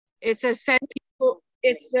It says send people.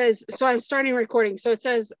 It says, so I'm starting recording. So it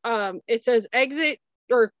says exit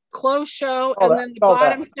or close show, and then the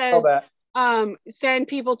bottom says send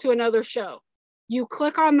people to another show. You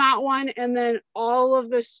click on that one, and then all of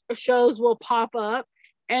the shows will pop up,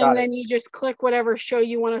 and then you just click whatever show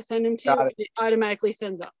you want to send them to, and it automatically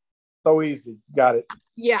sends up. So easy. Got it.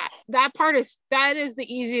 Yeah, that is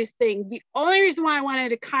the easiest thing. The only reason why I wanted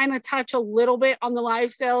to kind of touch a little bit on the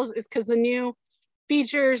live sales is because the new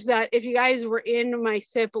features that, if you guys were in my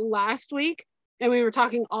SIP last week and we were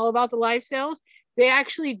talking all about the live sales, they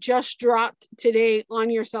actually just dropped today on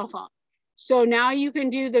your cell phone. So now you can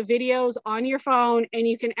do the videos on your phone, and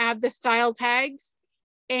you can add the style tags,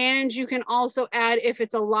 and you can also add if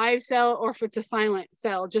it's a live sale or if it's a silent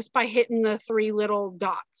sale just by hitting the 3 little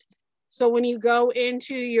dots. So when you go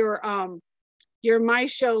into your My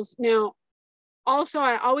Shows now, also,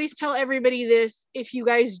 I always tell everybody this: if you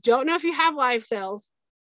guys don't know if you have live sales,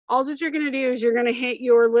 all that you're going to do is you're going to hit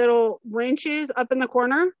your little wrenches up in the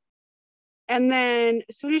corner. And then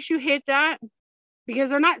as soon as you hit that, because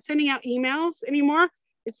they're not sending out emails anymore,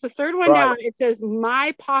 it's the third one down. It says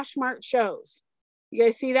My Poshmark Shows. You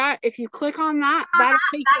guys see that? If you click on that, that'll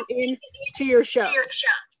take you into your shows.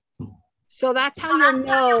 So that's how you'll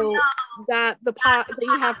know that that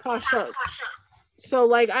you have Posh Shows. So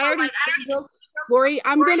like I already scheduled. Lori,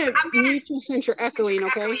 I'm gonna mute you since you're echoing,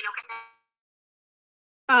 okay?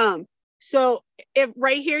 So if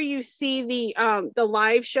right here you see the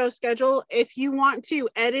live show schedule, if you want to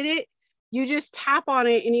edit it, you just tap on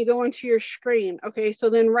it and you go into your screen. Okay, so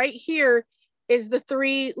then right here is the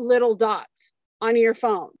 3 little dots on your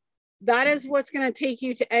phone. That is what's gonna take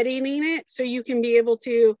you to editing it, so you can be able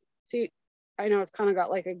to see. I know it's kind of got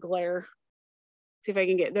like a glare. See if I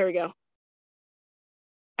can get, there we go.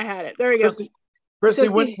 I had it. There we go. Chrissy,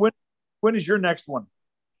 so when is your next one?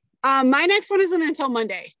 My next one isn't until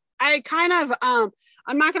Monday. I kind of,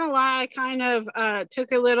 I'm not going to lie, I kind of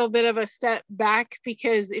took a little bit of a step back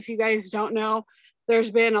because if you guys don't know,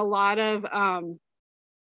 there's been a lot of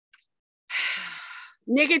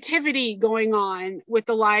negativity going on with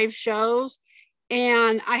the live shows.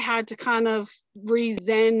 And I had to kind of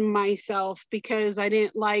resent myself because I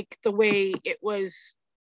didn't like the way it was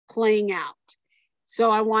playing out. So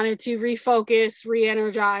I wanted to refocus,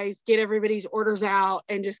 re-energize, get everybody's orders out,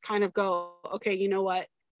 and just kind of go, okay, you know what?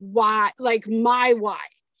 Why? Like my why.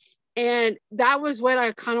 And that was what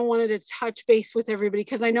I kind of wanted to touch base with everybody,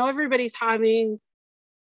 because I know everybody's having,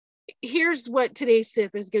 here's what today's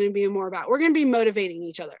SIP is going to be more about. We're going to be motivating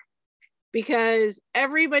each other, because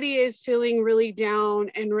everybody is feeling really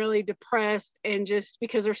down and really depressed, and just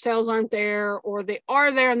because their sales aren't there, or they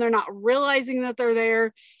are there and they're not realizing that they're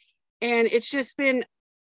there. And it's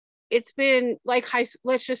been like high school.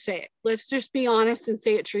 Let's just say it. Let's just be honest and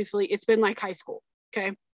say it truthfully. It's been like high school.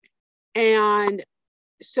 Okay. And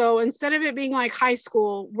so instead of it being like high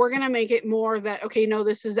school, we're going to make it more that, okay, no,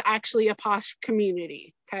 this is actually a posh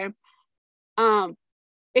community. Okay.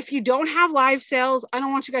 If you don't have live sales, I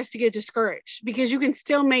don't want you guys to get discouraged, because you can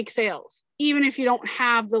still make sales even if you don't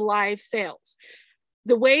have the live sales.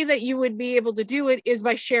 The way that you would be able to do it is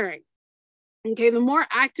by sharing. Okay, the more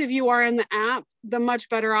active you are in the app, the much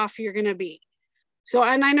better off you're going to be. So,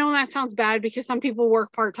 and I know that sounds bad because some people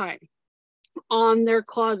work part-time on their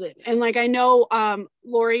closets. And like, I know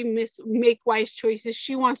Lori, Miss Make Wise Choices,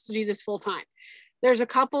 she wants to do this full-time. There's a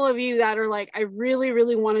couple of you that are like, I really,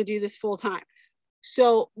 really want to do this full-time.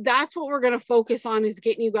 So that's what we're going to focus on, is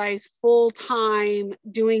getting you guys full-time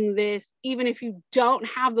doing this. Even if you don't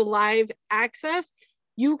have the live access,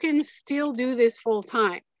 you can still do this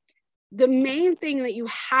full-time. The main thing that you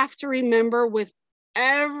have to remember with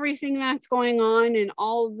everything that's going on and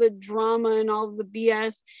all the drama and all the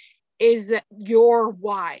BS is that your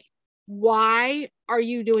why. Why are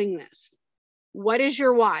you doing this? What is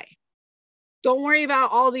your why? Don't worry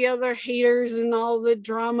about all the other haters and all the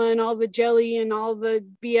drama and all the jelly and all the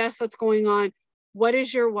BS that's going on. What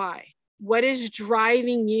is your why? What is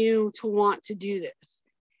driving you to want to do this?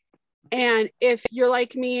 And if you're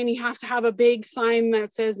like me and you have to have a big sign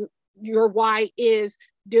that says your why is,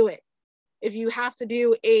 do it. If you have to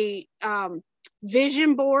do a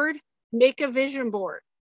vision board, make a vision board.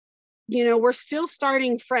 You know, we're still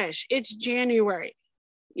starting fresh. It's January.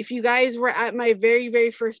 If you guys were at my very, very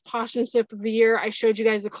first Posh and Sip of the year, I showed you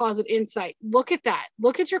guys the Closet Insight. Look at that.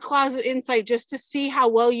 Look at your Closet Insight just to see how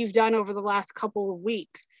well you've done over the last couple of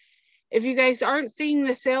weeks. If you guys aren't seeing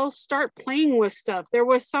the sales, start playing with stuff. There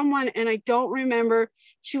was someone, and I don't remember,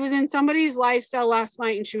 she was in somebody's live sale last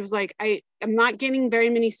night, and she was like, I am not getting very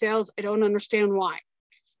many sales. I don't understand why.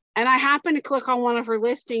 And I happened to click on one of her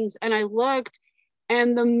listings, and I looked,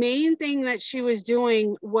 And the main thing that she was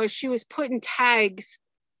doing was she was putting tags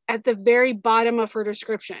at the very bottom of her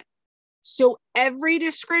description. So every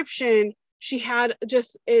description she had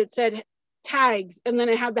it said tags, and then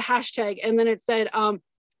it had the hashtag, and then it said, I'm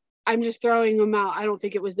just throwing them out. I don't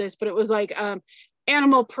think it was this, but it was like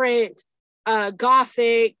animal print,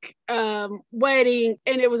 gothic, wedding,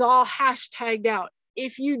 and it was all hashtagged out.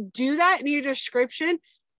 If you do that in your description,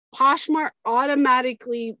 Poshmark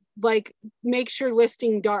automatically like makes your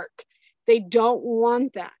listing dark. They don't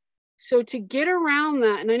want that. So to get around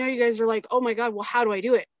that, and I know you guys are like, oh my God, well, how do I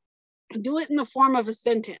do it? Do it in the form of a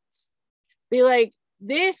sentence. Be like,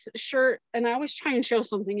 this shirt, and I always try and show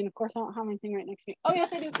something, and of course I don't have anything right next to me. Oh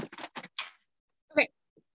yes, I do. Okay,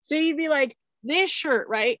 so you'd be like, this shirt,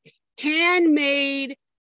 right? Handmade,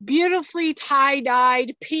 beautifully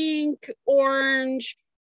tie-dyed, pink, orange,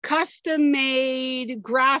 custom made,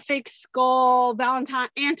 graphic skull,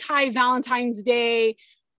 anti-Valentine's Day,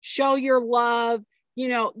 show your love. You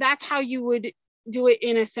know, that's how you would do it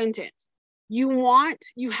in a sentence. You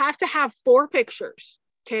have to have 4 pictures.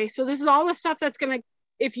 Okay, so this is all the stuff that's gonna,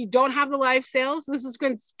 if you don't have the live sales, this is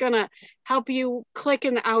gonna help you click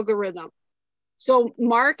in the algorithm. So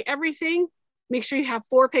mark everything. Make sure you have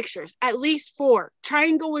 4 pictures, at least 4. Try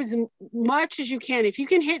and go as much as you can. If you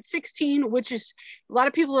can hit 16, which is, a lot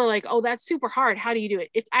of people are like, oh, that's super hard. How do you do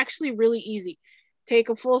it? It's actually really easy. Take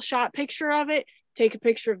a full shot picture of it. Take a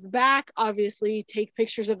picture of the back. Obviously, take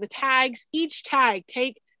pictures of the tags. Each tag,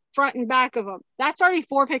 take front and back of them. That's already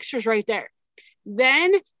 4 pictures right there.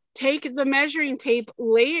 Then take the measuring tape,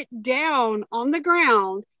 lay it down on the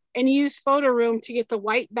ground, and use photo room to get the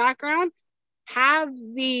white background. Have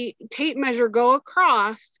the tape measure go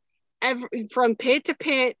across from pit to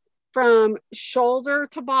pit, from shoulder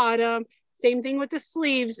to bottom. Same thing with the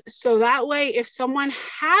sleeves. So that way, if someone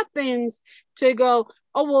happens to go,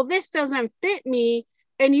 oh, well, this doesn't fit me,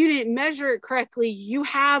 and you didn't measure it correctly, you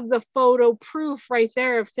have the photo proof right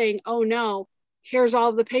there of saying, oh no, here's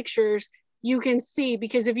all the pictures. You can see,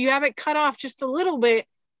 because if you have it cut off just a little bit,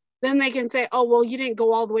 then they can say, oh, well, you didn't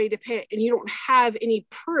go all the way to pit, and you don't have any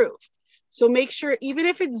proof. So make sure, even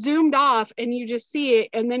if it's zoomed off and you just see it,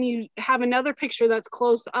 and then you have another picture that's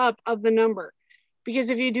close up of the number. Because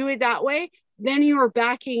if you do it that way, then you are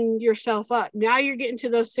backing yourself up. Now you're getting to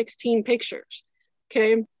those 16 pictures.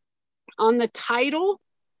 Okay. On the title,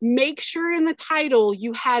 make sure in the title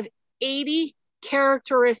you have 80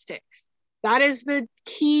 characteristics. That is the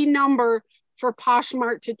key number for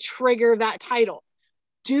Poshmark to trigger that title.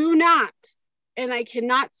 Do not, and I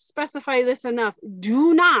cannot specify this enough,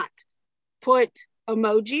 do not put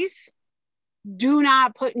emojis. Do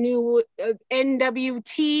not put new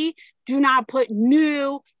NWT. Do not put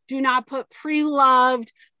new. Do not put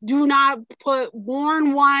pre-loved. Do not put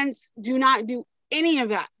worn once. Do not do any of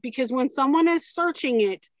that, because when someone is searching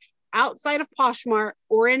it outside of Poshmark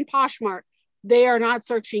or in Poshmark, they are not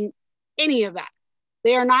searching any of that.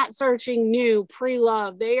 They are not searching new,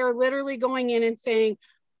 pre-loved. They are literally going in and saying,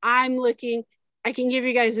 I'm looking. I can give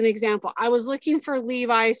you guys an example. I was looking for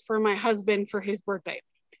Levi's for my husband for his birthday.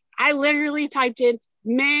 I literally typed in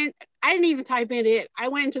men. I didn't even type in it. I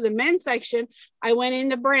went into the men's section. I went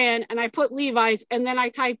into brand and I put Levi's, and then I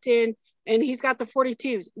typed in, and he's got the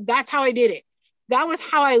 42s. That's how I did it. That was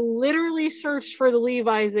how I literally searched for the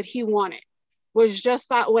Levi's that he wanted, was just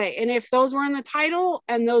that way. And if those were in the title,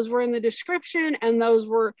 and those were in the description, and those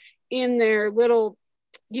were in their little,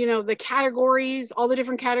 you know, the categories, all the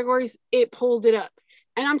different categories, it pulled it up.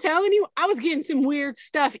 And I'm telling you, I was getting some weird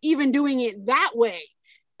stuff even doing it that way,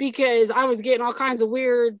 because I was getting all kinds of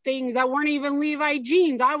weird things that weren't even Levi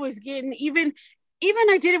jeans. I was getting even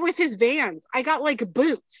I did it with his Vans. I got like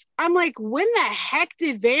boots. I'm like, when the heck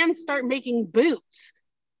did Vans start making boots?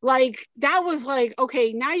 Like, that was like,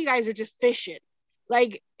 okay, now you guys are just fishing.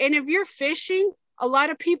 Like, and if you're fishing, a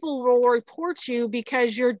lot of people will report you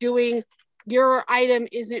because you're doing, your item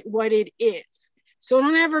isn't what it is. So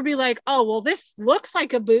don't ever be like, oh, well, this looks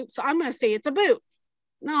like a boot, so I'm going to say it's a boot.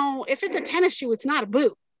 No, if it's a tennis shoe, it's not a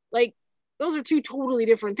boot. Like, those are 2 totally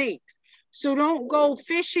different things. So don't go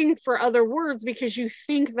fishing for other words because you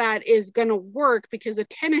think that is going to work, because a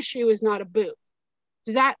tennis shoe is not a boot.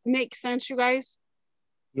 Does that make sense, you guys?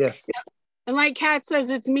 Yes. Yep. And like Kat says,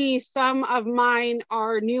 it's me. Some of mine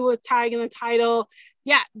are new with tag in the title.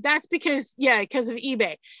 Yeah, that's because of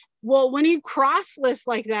eBay. Well, when you cross list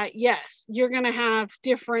like that, yes, you're going to have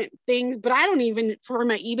different things. But I don't even, for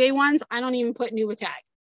my eBay ones, I don't even put new with tag,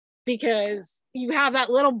 because you have that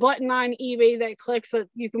little button on eBay that clicks that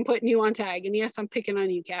you can put new on tag. And yes, I'm picking on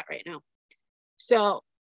you, Kat, right now. So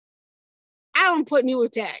I don't put new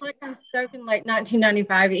with tag. Like I'm stuck in like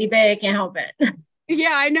 1995 eBay. I can't help it.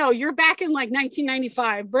 Yeah, I know. You're back in like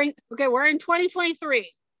 1995. Okay, we're in 2023.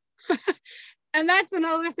 And that's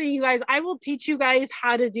another thing, you guys. I will teach you guys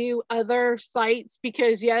how to do other sites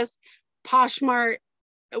because yes, Poshmark,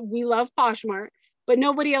 we love Poshmark, but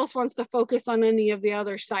nobody else wants to focus on any of the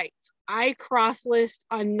other sites. I cross list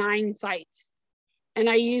on 9 sites and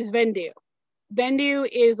I use Vendu. Vendu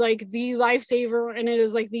is like the lifesaver and it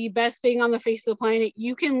is like the best thing on the face of the planet.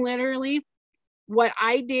 You can literally, what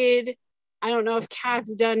I did, I don't know if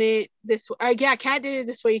Kat's done it this way. Yeah, Kat did it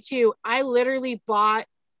this way too. I literally bought,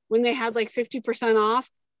 when they had like 50% off,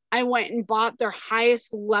 I went and bought their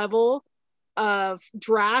highest level of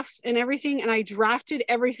drafts and everything, and I drafted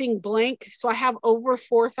everything blank. So I have over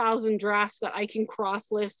 4,000 drafts that I can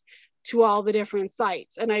cross list to all the different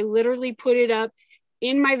sites. And I literally put it up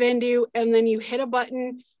in my Vendu, and then you hit a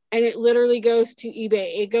button and it literally goes to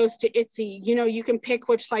eBay. It goes to Etsy. You know, you can pick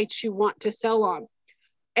which sites you want to sell on.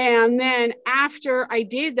 And then after I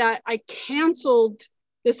did that, I canceled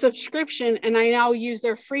the subscription and I now use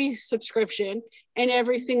their free subscription. And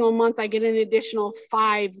every single month I get an additional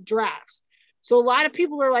 5 drafts. So a lot of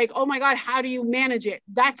people are like, oh my God, how do you manage it?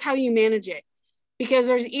 That's how you manage it. Because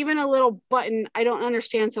there's even a little button I don't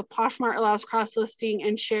understand. So Poshmark allows cross listing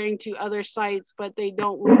and sharing to other sites, but they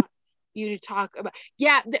don't want you to talk about.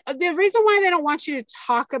 Yeah, the reason why they don't want you to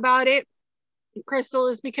talk about it, Crystal,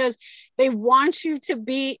 is because they want you to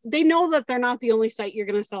be, they know that they're not the only site you're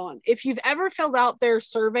going to sell on. If you've ever filled out their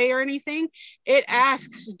survey or anything, it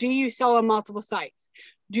asks, do you sell on multiple sites?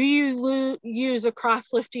 Do you use a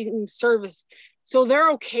cross-listing service? So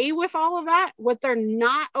they're okay with all of that. What they're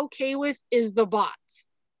not okay with is the bots.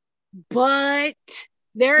 But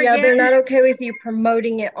they're not okay with you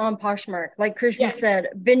promoting it on Poshmark. Like Chrissy said,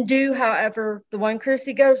 Vendu, however, the one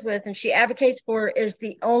Chrissy goes with and she advocates for, is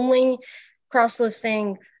the only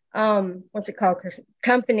cross-listing what's it called, Chrissy?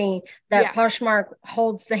 Company that Poshmark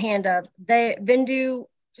holds the hand of. Vendu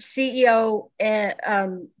CEO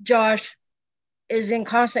and Josh is in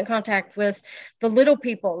constant contact with the little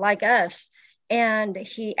people like us, and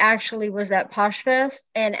he actually was at Posh Fest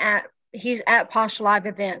and he's at Posh Live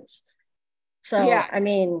events. So yeah. I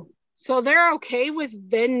mean, so they're okay with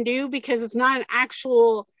Vendu because it's not an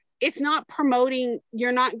actual, it's not promoting.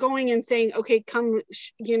 You're not going and saying, okay, come,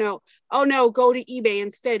 you know, oh no, go to eBay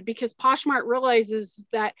instead, because Poshmark realizes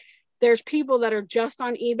that there's people that are just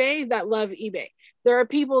on eBay that love eBay. There are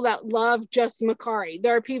people that love just Mercari.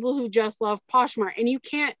 There are people who just love Poshmark, and you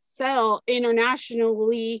can't sell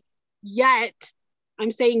internationally yet.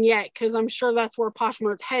 I'm saying yet because I'm sure that's where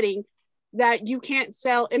Poshmark's heading, that you can't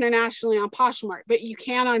sell internationally on Poshmark, but you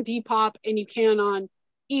can on Depop and you can on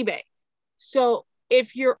eBay. So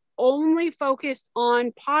if you're only focused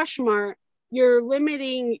on Poshmark, you're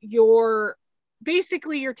limiting your,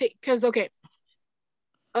 basically your because okay,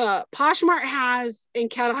 Poshmark has, and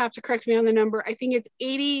Kat will have to correct me on the number, I think it's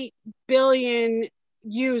 80 billion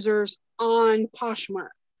users on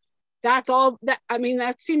Poshmark. That's all that, I mean,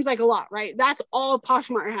 that seems like a lot, right? That's all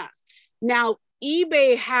Poshmark has. Now,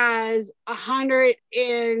 eBay has 100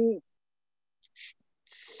 and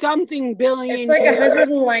something billion. It's like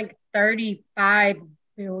 135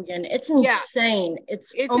 billion. It's insane. Yeah.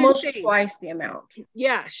 It's almost insane. Twice the amount.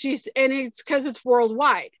 Yeah, and it's because it's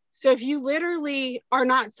worldwide. So if you literally are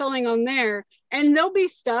not selling on there, and there'll be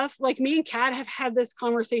stuff like, me and Kat have had this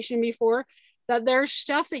conversation before, that there's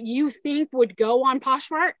stuff that you think would go on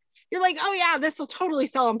Poshmark. You're like, oh yeah, this will totally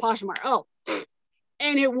sell on Poshmark. Oh,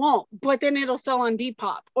 and it won't, but then it'll sell on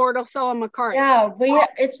Depop or it'll sell on Mercari. Yeah,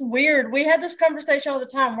 it's weird. We had this conversation all the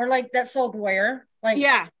time. We're like, that sold where? Like,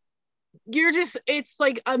 yeah, you're just, it's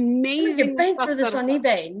like amazing. You bank for this on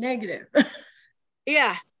eBay. Negative.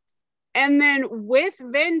 Yeah. And then with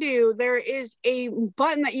Vendu, there is a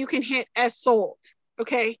button that you can hit as sold.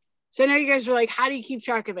 Okay. So now you guys are like, how do you keep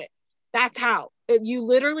track of it? That's how. You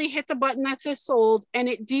literally hit the button that says sold, and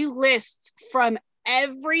it delists from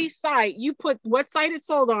every site. You put what site it's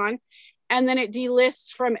sold on, and then it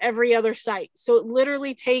delists from every other site. So it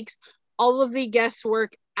literally takes all of the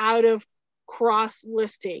guesswork out of cross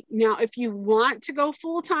listing. Now, if you want to go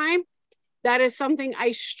full time, that is something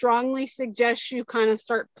I strongly suggest you kind of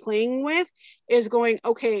start playing with, is going,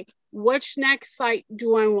 okay, which next site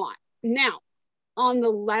do I want? Now, on the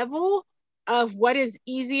level of what is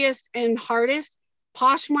easiest and hardest,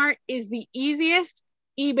 Poshmark is the easiest,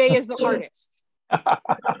 eBay is the hardest.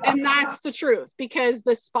 And that's the truth, because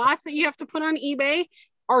the spots that you have to put on eBay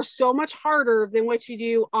are so much harder than what you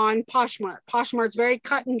do on Poshmark. Poshmark's very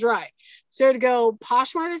cut and dry. So to go,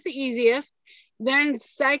 Poshmark is the easiest. Then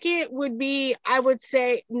second would be, I would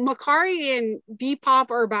say, Mercari and Depop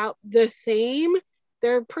are about the same.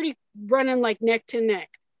 They're pretty running like neck to neck.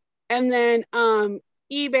 And then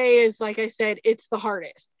eBay is, like I said, it's the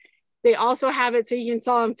hardest. They also have it so you can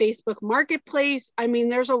sell on Facebook Marketplace. I mean,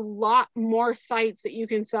 there's a lot more sites that you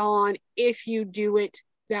can sell on if you do it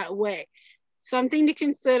that way. Something to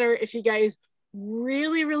consider if you guys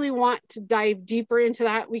really, really want to dive deeper into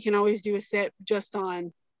that. We can always do a set just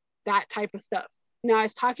on that type of stuff. Now, I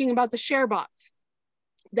was talking about the share bots.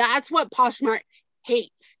 That's what Poshmark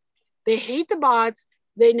hates. They hate the bots.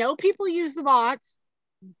 They know people use the bots,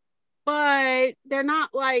 but they're not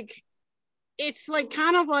like, it's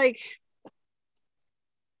kind of like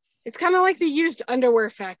the used underwear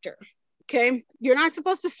factor. Okay. You're not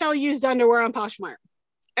supposed to sell used underwear on Poshmark.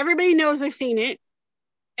 Everybody knows they've seen it.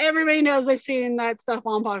 Everybody knows they've seen that stuff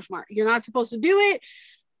on Poshmark. You're not supposed to do it,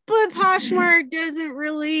 but Poshmark doesn't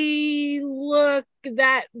really look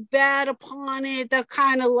that bad upon it. They're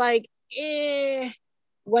kind of like,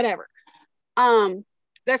 whatever.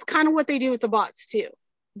 That's kind of what they do with the bots too.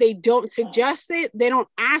 They don't suggest it. They don't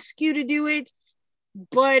ask you to do it,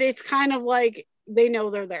 but it's kind of like they know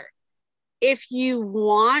they're there. If you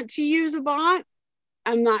want to use a bot,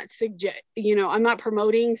 I'm not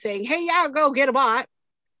promoting saying, hey, yeah, go get a bot.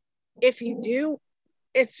 If you do,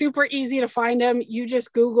 it's super easy to find them. You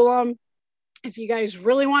just Google them. If you guys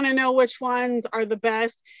really want to know which ones are the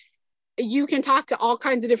best, you can talk to all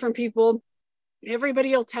kinds of different people.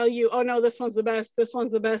 Everybody will tell you, oh no, this one's the best. This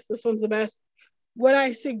one's the best. This one's the best. What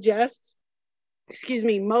I suggest,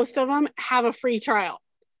 most of them have a free trial.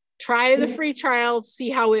 Try the free trial, see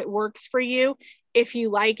how it works for you. If you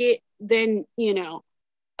like it, then,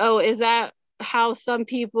 oh, is that how some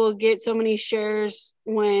people get so many shares?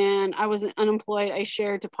 When I was unemployed, I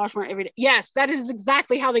shared to Poshmark every day. Yes, that is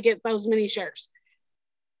exactly how they get those many shares.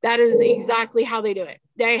 That is exactly how they do it.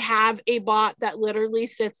 They have a bot that literally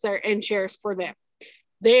sits there and shares for them.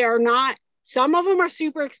 They are not, some of them are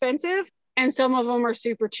super expensive and some of them are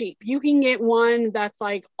super cheap. You can get one that's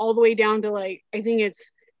like all the way down to like, I think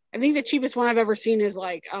the cheapest one I've ever seen is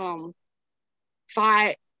like it's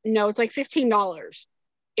like $15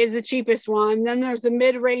 is the cheapest one. Then there's the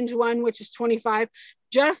mid-range one, which is $25.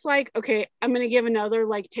 Just like, okay, I'm going to give another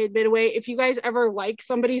like tidbit away. If you guys ever like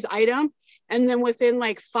somebody's item and then within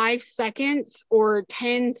like 5 seconds or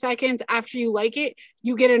 10 seconds after you like it,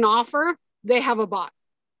 you get an offer, they have a bot.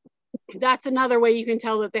 That's another way you can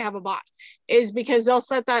tell that they have a bot, is because they'll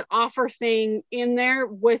set that offer thing in there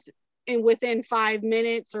within 5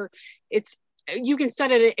 minutes, or you can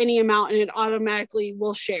set it at any amount and it automatically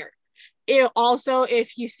will share. It also,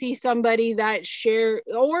 if you see somebody that share,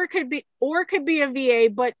 or it could be a VA,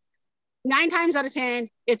 but 9 times out of 10,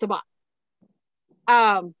 it's a bot.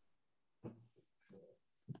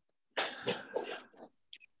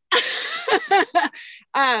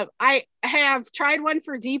 I have tried one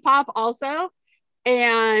for Depop also,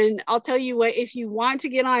 and I'll tell you what, if you want to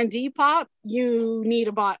get on Depop, you need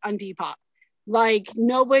a bot on Depop. Like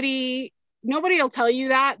nobody will tell you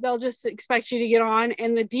that. They'll just expect you to get on,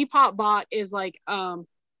 and the Depop bot is like I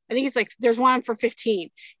think it's like there's one for 15,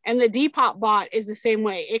 and the Depop bot is the same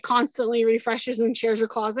way. It constantly refreshes and shares your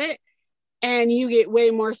closet, and you get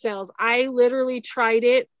way more sales. I literally tried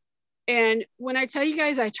it, and when I tell you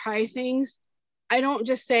guys I try things, I don't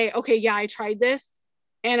just say, okay, yeah, I tried this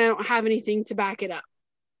and I don't have anything to back it up.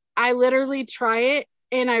 I literally try it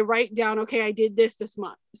and I write down, okay, I did this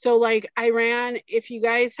month. So like I ran, if you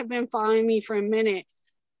guys have been following me for a minute,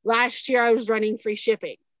 last year I was running free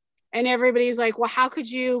shipping, and everybody's like, well, how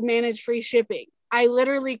could you manage free shipping? I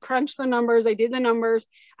literally crunched the numbers. I did the numbers.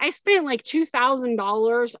 I spent like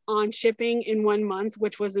 $2,000 on shipping in 1 month,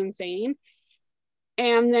 which was insane.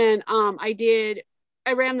 And then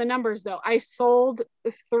I ran the numbers though. I sold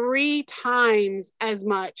 3 times as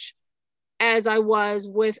much as I was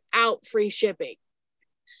without free shipping.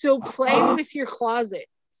 So play with your closet.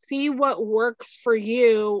 See what works for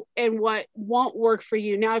you and what won't work for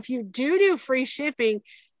you. Now, if you do free shipping,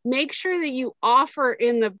 make sure that you offer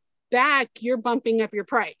in the back, you're bumping up your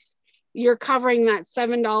price. You're covering that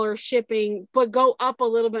 $7 shipping, but go up a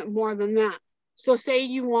little bit more than that. So say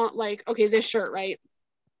you want like, okay, this shirt, right?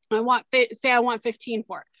 I want 15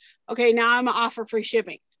 for it. Okay, now I'm gonna offer free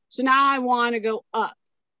shipping. So now I want to go up.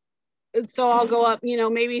 So I'll go up,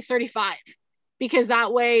 maybe 35, because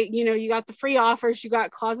that way, you got the free offers, you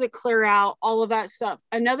got closet clear out, all of that stuff.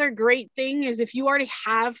 Another great thing is if you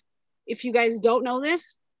guys don't know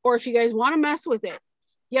this, or if you guys want to mess with it,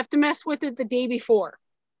 you have to mess with it the day before.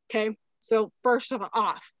 Okay. So first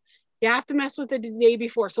off, you have to mess with it the day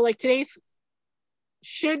before. So like today's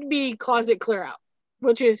should be closet clear out,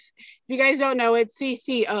 which is, if you guys don't know, it's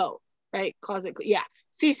CCO, right?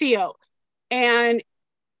 CCO. And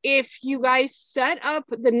if you guys set up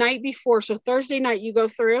the night before, so Thursday night you go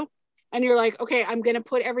through, and you're like, okay, I'm going to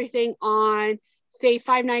put everything on, say,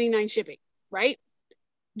 $5.99 shipping, right?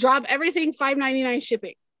 Drop everything $5.99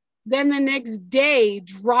 shipping. Then the next day,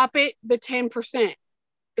 drop it the 10%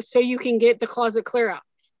 so you can get the closet clear out.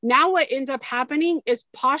 Now what ends up happening is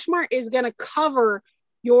Poshmark is going to cover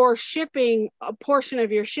your shipping, a portion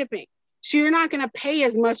of your shipping. So you're not going to pay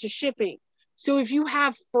as much as shipping. So if you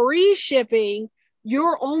have free shipping,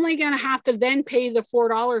 you're only going to have to then pay the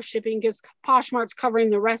 $4 shipping because Poshmark's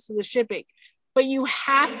covering the rest of the shipping. But you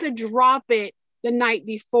have to drop it the night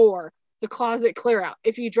before the closet clear out.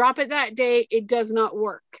 If you drop it that day, it does not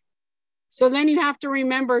work. So then you have to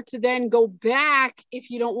remember to then go back.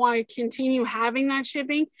 If you don't want to continue having that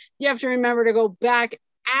shipping, you have to remember to go back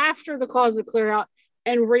after the closet clear out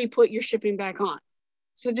and re-put your shipping back on.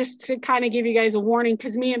 So just to kind of give you guys a warning,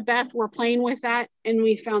 because me and Beth were playing with that and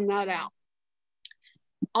we found that out.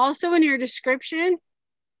 Also in your description,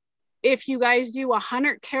 if you guys do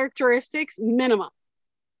 100 characteristics minimum,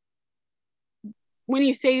 when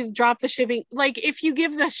you say drop the shipping, like if you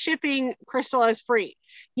give the shipping, Crystal, as free,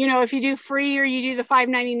 you know, if you do free or you do the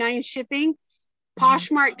 $5.99 shipping,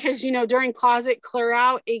 Poshmark, because, you know, during closet clear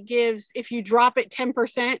out, it gives, if you drop it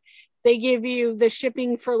 10%, they give you the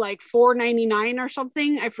shipping for like $4.99 or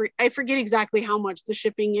something. I forget exactly how much the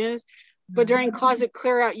shipping is, but during closet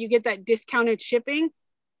clear out, you get that discounted shipping.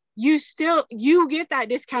 You get that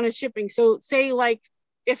discounted shipping. So say like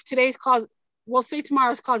if today's closet, we'll say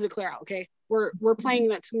tomorrow's closet clear out. Okay. We're playing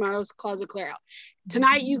that tomorrow's closet clear out.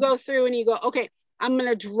 Tonight you go through and you go, okay, I'm going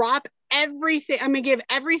to drop everything. I'm going to give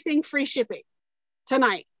everything free shipping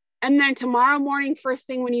tonight. And then tomorrow morning, first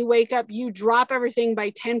thing when you wake up, you drop everything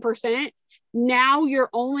by 10%. Now you're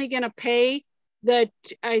only going to pay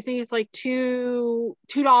I think it's like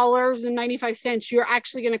 $2.95. You're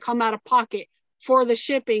actually going to come out of pocket for the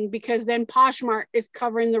shipping because then Poshmark is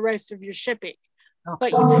covering the rest of your shipping. Okay.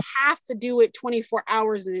 But you have to do it 24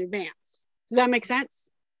 hours in advance. Does that make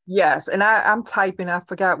sense? Yes. And I'm typing. I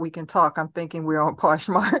forgot we can talk. I'm thinking we're on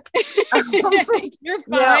Poshmark. You're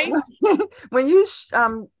fine. Now, when you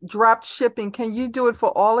drop shipping, can you do it for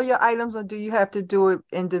all of your items or do you have to do it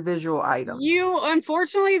individual items?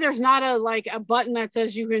 Unfortunately, there's not a button that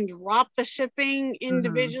says you can drop the shipping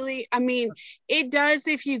individually. I mean, it does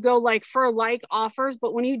if you go like for like offers,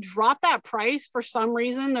 but when you drop that price, for some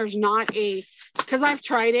reason, there's not because I've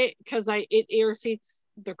tried it because it irritates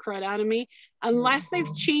the crud out of me unless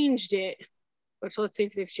they've changed it, which let's see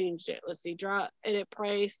if they've changed it. Let's see, drop edit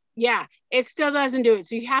price. Yeah, it still doesn't do it.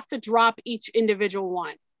 So you have to drop each individual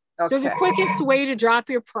one. Okay. So the quickest way to drop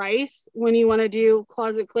your price when you want to do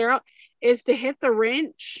closet clear out is to hit the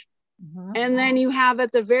wrench. And then you have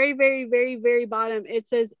at the very, very, very, very bottom, it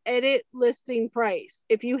says edit listing price.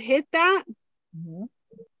 If you hit that,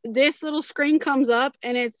 this little screen comes up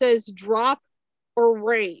and it says drop or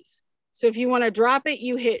raise. So if you want to drop it,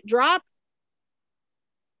 you hit drop.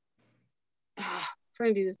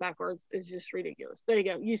 Trying to do this backwards is just ridiculous. There you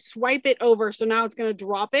go. You swipe it over. So now it's going to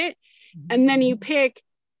drop it. And then you pick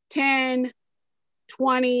 10,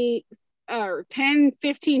 20, or 10,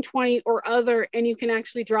 15, 20 or other, and you can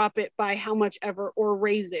actually drop it by how much ever or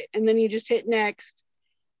raise it. And then you just hit next.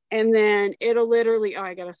 And then it'll literally,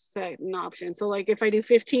 I got to set an option. So like if I do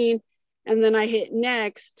 15 and then I hit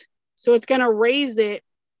next, so it's going to raise it.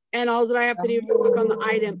 And all that I have to do is click on the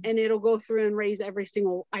item and it'll go through and raise every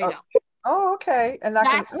single item. Oh, okay. And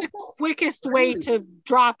that's the quickest way to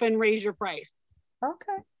drop and raise your price.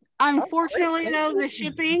 Okay. Unfortunately, though, the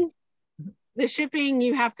shipping,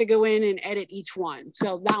 you have to go in and edit each one.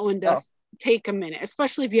 So that one does take a minute,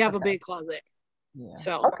 especially if you have a big closet. Yeah.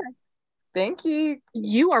 So, okay. Thank you.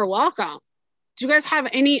 You are welcome. Do you guys have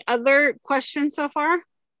any other questions so far?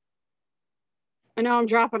 I know I'm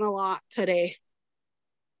dropping a lot today.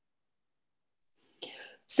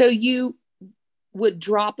 So you would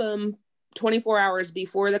drop them 24 hours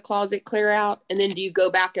before the closet clear out, and then do you go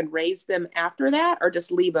back and raise them after that, or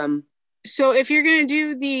just leave them? So if you're going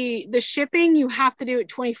to do the shipping, you have to do it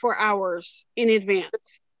 24 hours in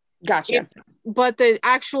advance. Gotcha. But the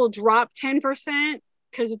actual drop 10%,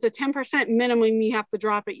 because it's a 10% minimum, you have to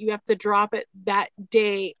drop it. You have to drop it that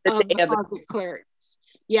day of the closet clearance.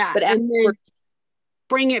 Yeah. But and then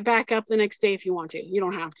bring it back up the next day if you want to. You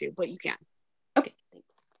don't have to, but you can. Okay. Thanks.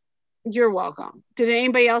 You're welcome. Did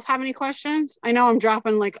anybody else have any questions? I know I'm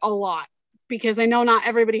dropping like a lot because I know not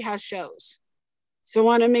everybody has shows. So I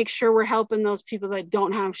want to make sure we're helping those people that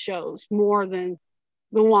don't have shows more than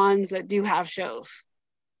the ones that do have shows.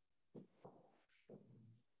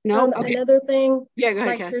 No. Okay. Another thing, yeah, go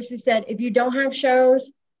ahead, like Chrissy said, if you don't have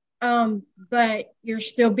shows, but you're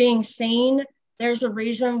still being seen, there's a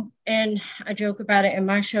reason, and I joke about it in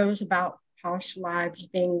my shows about Posh Lives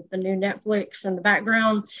being the new Netflix in the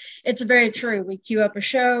background. It's very true. We queue up a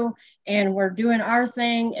show and we're doing our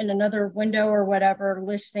thing in another window or whatever,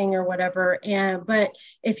 listing or whatever. But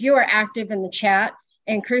if you are active in the chat,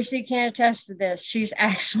 and Chrissy can attest to this, she's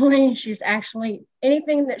actually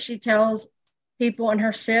anything that she tells people in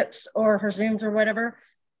her SIPs or her Zooms or whatever,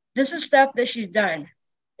 this is stuff that she's done.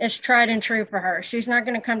 It's tried and true for her. She's not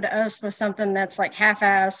going to come to us with something that's like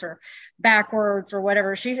half-ass or backwards or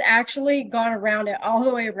whatever. She's actually gone around it all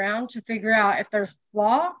the way around to figure out if there's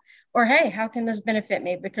flaw or, hey, how can this benefit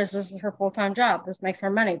me? Because this is her full-time job. This makes her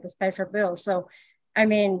money. This pays her bills. So, I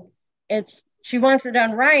mean, she wants it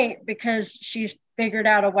done right because she's figured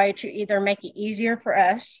out a way to either make it easier for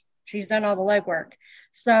us. She's done all the legwork.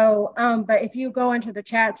 So, but if you go into the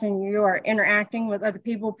chats and you are interacting with other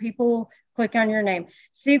people click on your name.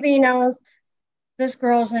 CB knows this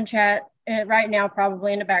girl's in chat right now,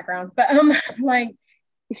 probably in the background, but like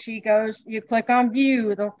she goes, you click on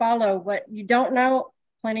view, they'll follow. What you don't know,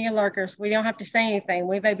 plenty of lurkers. We don't have to say anything.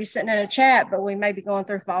 We may be sitting in a chat, but we may be going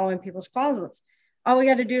through following people's closets. All we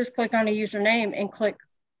got to do is click on a username and click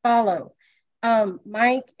follow.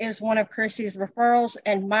 Mike is one of Chrissy's referrals,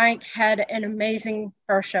 and Mike had an amazing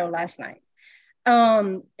first show last night.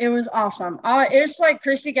 It was awesome. It's like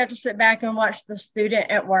Chrissy got to sit back and watch the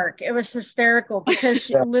student at work. It was hysterical because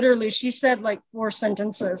she said like 4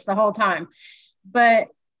 sentences the whole time. But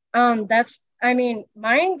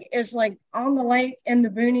Mike is like on the lake in the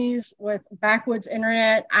boonies with backwoods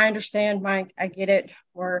internet. I understand, Mike. I get it.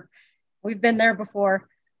 We've been there before.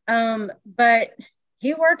 But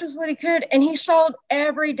he worked as what he could, and he sold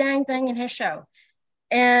every dang thing in his show.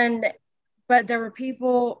 But there were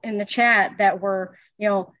people in the chat that were,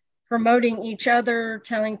 promoting each other,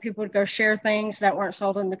 telling people to go share things that weren't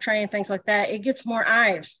sold in the tray and things like that. It gets more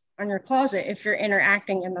eyes on your closet if you're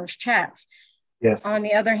interacting in those chats. Yes. On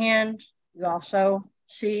the other hand, you also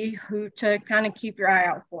see who to kind of keep your eye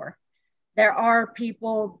out for. There are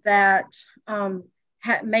people that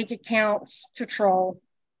make accounts to troll.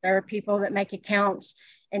 There are people that make accounts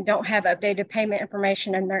and don't have updated payment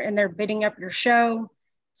information, and they're bidding up your show.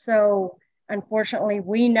 So unfortunately,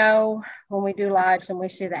 we know when we do lives and we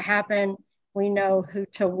see that happen, we know who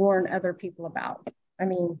to warn other people about. I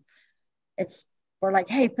mean, we're like,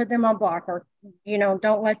 hey, put them on block, or,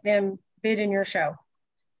 don't let them bid in your show.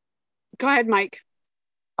 Go ahead, Mike.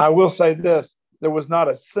 I will say this. There was not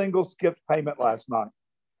a single skipped payment last night.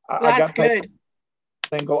 I got paid good.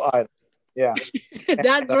 Single item. Yeah.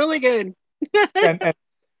 That's really good. and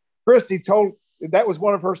Chrissy told, that was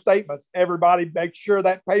one of her statements. Everybody make sure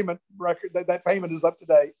that payment record, that payment is up to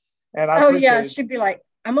date. And she'd be like,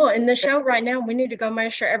 I'm on in the show right now. We need to go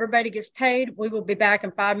make sure everybody gets paid. We will be back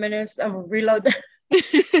in 5 minutes. I'm gonna reload that.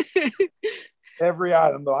 Every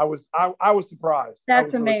item though. I was surprised.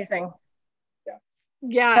 That's amazing.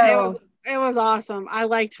 Yeah. It was awesome. I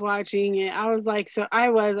liked watching it. I was like, I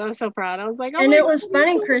was so proud. I was like, and it was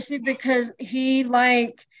funny, Chrissy, because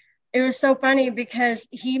it was so funny because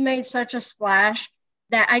he made such a splash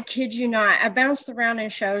that I kid you not, I bounced around in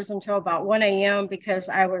shows until about 1 a.m. because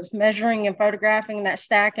I was measuring and photographing that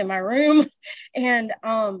stack in my room. And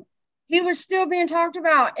he was still being talked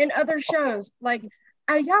about in other shows. Like,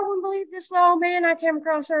 y'all wouldn't believe this little man I came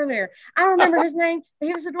across earlier. I don't remember his name, but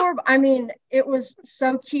he was adorable. I mean, it was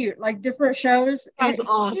so cute, like different shows. That's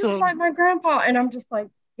awesome. He was like my grandpa. And I'm just like,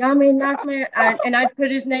 y'all mean knock man. And I'd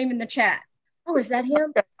put his name in the chat. Oh, is that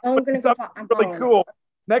him? Oh, I'm going to really cool.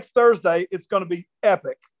 Next Thursday, it's going to be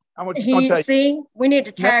epic. I'm going to tell you. See, we need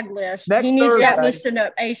a tag list. He needs Thursday, that listed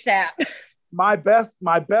up ASAP. My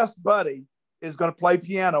best buddy is going to play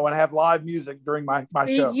piano and have live music during my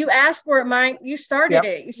show. You asked for it, Mike. You started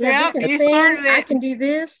it. You said, you started it. I can do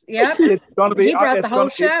this. Yep. It's going to be. He brought the whole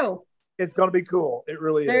show. It's going to be cool. It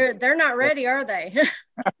really is. They're not ready, are they?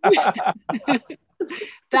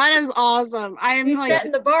 That is awesome. He's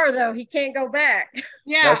setting the bar though. He can't go back.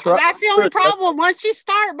 Yeah, that's the only problem. Once you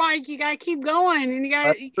start, Mike, you gotta keep going, and you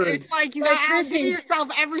got. It's like you gotta give yourself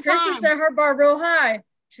every time. Chrissy set her bar real high.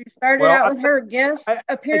 She started out with her guest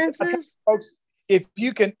appearances. Folks, if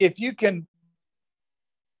you can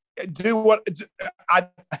do what I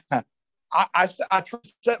try to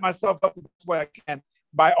set myself up the best way I can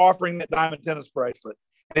by offering that diamond tennis bracelet.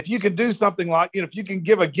 And if you can do something like, if you can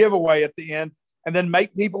give a giveaway at the end and then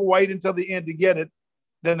make people wait until the end to get it,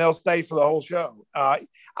 then they'll stay for the whole show. I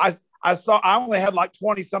only had like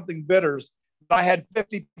 20 something bidders, but I had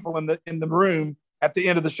 50 people in the room at the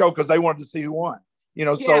end of the show because they wanted to see who won.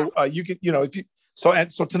 So you can,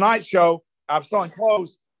 so tonight's show, I'm selling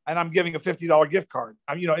clothes and I'm giving a $50 gift card.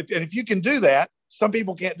 If you can do that, some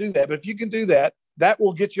people can't do that, but if you can do that, that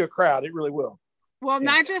will get you a crowd. It really will. Well,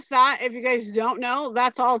 not just that. If you guys don't know,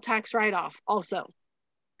 that's all tax write-off also.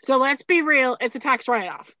 So let's be real. It's a tax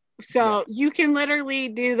write-off. So you can literally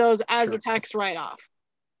do those as a tax write-off.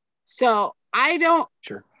 So I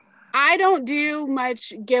don't do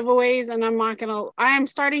much giveaways, and I am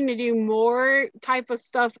starting to do more type of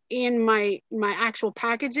stuff in my actual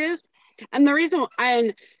packages. And the reason,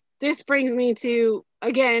 and this brings me to,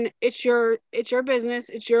 again, it's your business.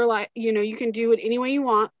 It's your life. You know, you can do it any way you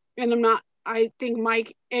want. And I think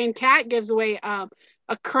Mike and Kat gives away a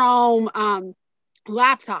Chrome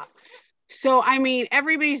laptop. So, I mean,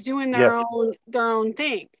 everybody's doing their own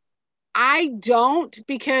thing. I don't,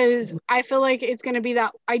 because I feel like it's going to be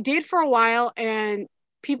that. I did for a while, and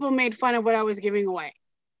people made fun of what I was giving away,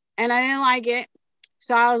 and I didn't like it.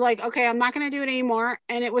 So I was like, okay, I'm not going to do it anymore.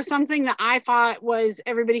 And it was something that I thought was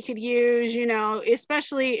everybody could use, you know,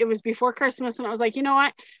 especially it was before Christmas. And I was like, you know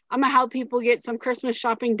what? I'm going to help people get some Christmas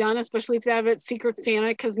shopping done, especially if they have it Secret Santa,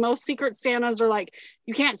 because most Secret Santas are like,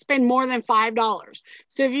 you can't spend more than $5.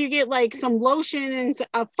 So if you get like some lotion and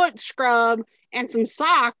a foot scrub and some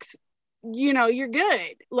socks, you know, you're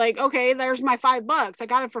good. Like, okay, there's my $5. I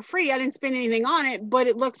got it for free. I didn't spend anything on it, but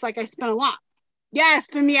it looks like I spent a lot. Yes,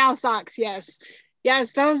 the meow socks.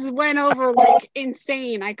 Yes, those went over like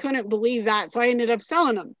insane. I couldn't believe that. So I ended up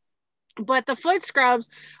selling them. But the foot scrubs,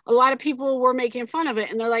 a lot of people were making fun of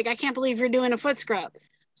it. And they're like, I can't believe you're doing a foot scrub.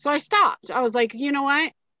 So I stopped. I was like, you know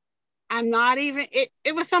what? I'm not even,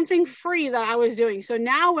 it was something free that I was doing. So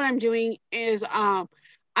now what I'm doing is I'm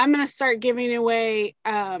going to start giving away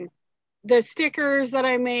the stickers that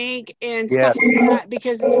I make and stuff like that,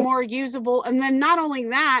 because it's more usable. And then not only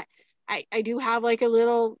that, I do have like a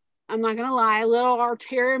little, I'm not going to lie, a little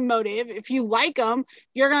ulterior motive. If you like them,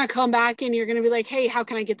 you're going to come back and you're going to be like, hey, how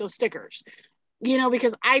can I get those stickers? You know,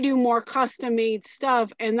 because I do more custom made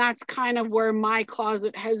stuff. And that's kind of where my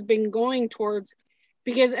closet has been going towards.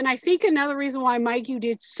 Because, and I think another reason why, Mike, you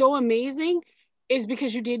did so amazing is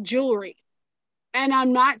because you did jewelry. And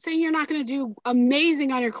I'm not saying you're not going to do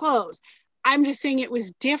amazing on your clothes. I'm just saying it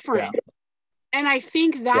was different. And I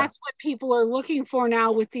think that's what people are looking for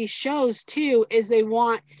now with these shows too, is they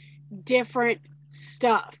want different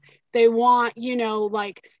stuff. They want, you know,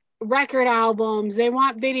 like record albums, they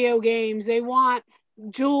want video games, they want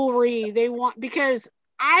jewelry, because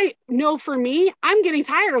I know for me, I'm getting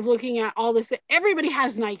tired of looking at all this. Everybody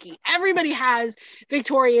has Nike, everybody has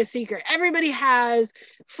Victoria's Secret, everybody has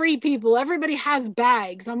Free People, everybody has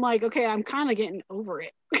bags. I'm like, okay, I'm kind of getting over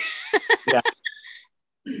it.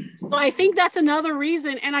 So I think that's another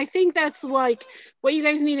reason. And I think that's like what you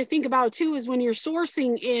guys need to think about too, is when you're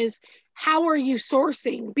sourcing, is how are you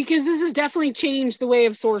sourcing? Because this has definitely changed the way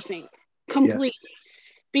of sourcing completely.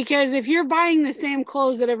 Because if you're buying the same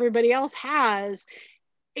clothes that everybody else has,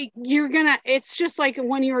 it's just like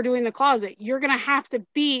when you were doing the closet, you're going to have to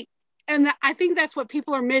be, and I think that's what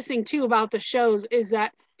people are missing too about the shows, is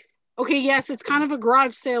that, okay, yes, it's kind of a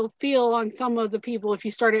garage sale feel on some of the people if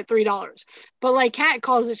you start at $3. But like Kat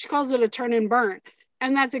calls it, she calls it a turn and burn.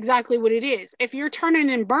 And that's exactly what it is. If you're turning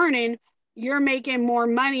and burning, you're making more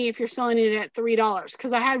money if you're selling it at $3.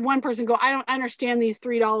 Because I had one person go, I don't understand these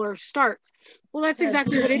 $3 starts. Well, that's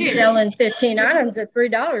exactly what it is. Selling 15 items at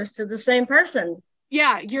 $3 to the same person.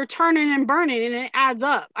 Yeah, you're turning and burning, and it adds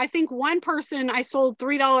up. I think one person, I sold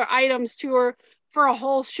 $3 items to her for a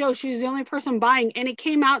whole show. She was the only person buying, and it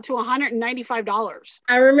came out to $195.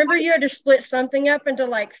 I remember you had to split something up into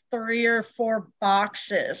like 3 or 4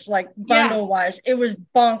 boxes, like bundle wise. It was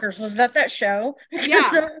bonkers. Was that show? Yeah.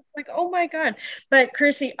 So it's like, oh my God. But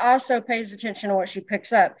Chrissy also pays attention to what she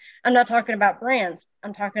picks up. I'm not talking about brands.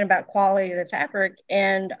 I'm talking about quality of the fabric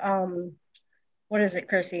and what is it,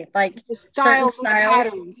 Chrissy? Like the styles and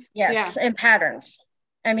patterns. Yes, and patterns.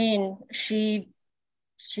 I mean, she's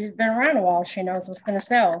been around a while. She knows what's going to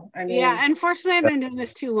sell. I mean, yeah, unfortunately, I've been doing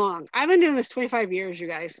this too long. I've been doing this 25 years, you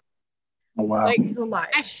guys. Oh, wow. Like,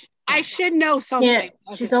 I should know something.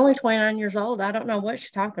 Yeah, she's only 29 years old. I don't know what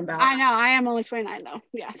she's talking about. I know. I am only 29, though.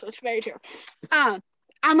 Yeah, so it's very true.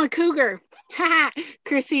 I'm a cougar.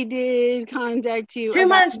 Chrissy did contact you. 2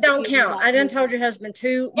 months don't count. I done told your husband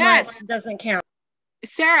 2 months doesn't count.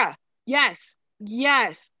 Sarah, yes.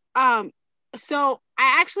 So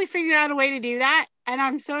I actually figured out a way to do that, and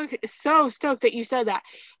I'm so stoked that you said that.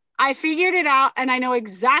 I figured it out, and I know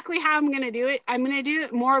exactly how I'm going to do it. I'm going to do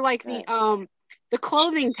it more like the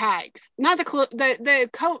clothing tags, not the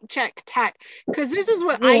coat check tag, because this is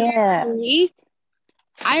what I did for me.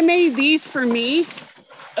 I made these for me,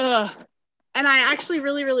 and I actually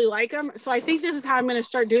really, really like them. So I think this is how I'm going to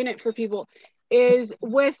start doing it for people, is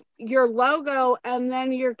with your logo and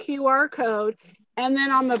then your QR code. And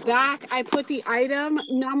then on the back, I put the item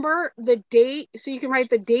number, the date, so you can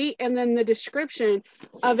write the date and then the description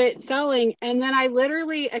of it selling. And then I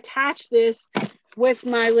literally attach this with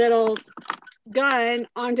my little gun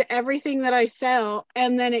onto everything that I sell,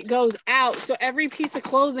 and then it goes out. So every piece of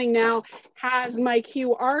clothing now has my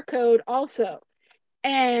QR code also.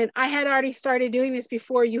 And I had already started doing this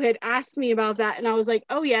before you had asked me about that. And I was like,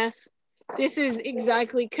 oh, yes, this is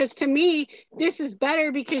exactly, because to me, this is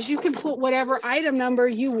better because you can put whatever item number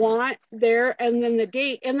you want there and then the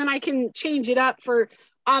date. And then I can change it up for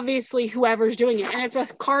obviously whoever's doing it. And it's a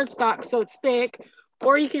card stock, so it's thick.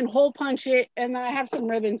 Or you can hole punch it, and then I have some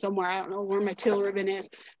ribbon somewhere. I don't know where my teal ribbon is.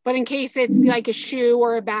 But in case it's like a shoe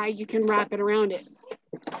or a bag, you can wrap it around it.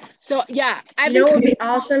 So yeah, you know, it would be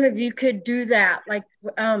awesome if you could do that, like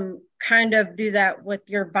kind of do that with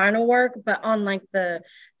your vinyl work, but on like the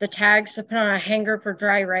tags to put on a hanger for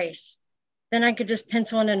dry erase. Then I could just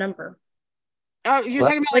pencil in a number. Oh, you're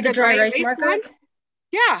talking about with like a dry erase marker? One?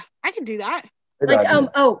 Yeah, I could do that. Like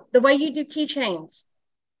the way you do keychains.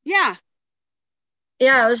 Yeah.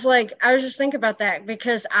 Yeah, I was just thinking about that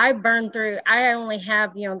because I burn through, I only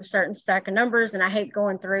have, the certain stack of numbers, and I hate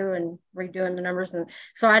going through and redoing the numbers. And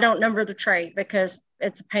so I don't number the tray because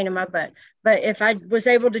it's a pain in my butt. But if I was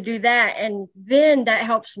able to do that, and then that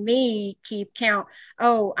helps me keep count.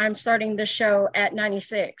 Oh, I'm starting the show at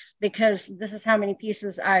 96 because this is how many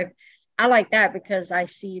pieces I like that because I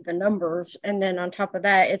see the numbers. And then on top of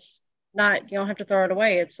that, it's not, you don't have to throw it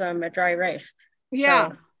away. It's a dry erase. Yeah.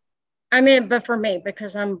 So, I mean, but for me,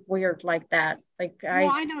 because I'm weird like that.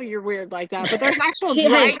 I know you're weird like that, but there's actual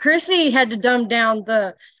Chrissy had to dumb down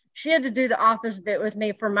she had to do the office bit with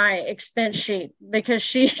me for my expense sheet because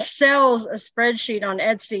she sells a spreadsheet on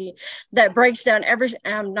Etsy that breaks down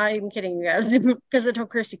I'm not even kidding you guys, because I told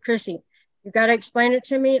Chrissy, you got to explain it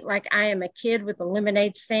to me like I am a kid with a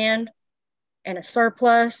lemonade stand and a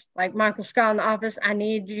surplus, like Michael Scott in The Office. I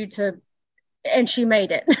need you to, and she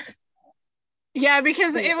made it. Yeah,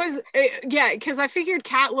 because because I figured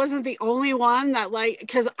Kat wasn't the only one that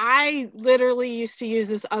because I literally used to use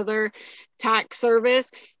this other tax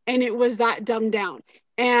service, and it was that dumbed down.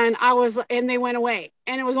 And they went away,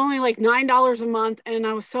 and it was only like $9 a month. And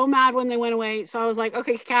I was so mad when they went away. So I was like,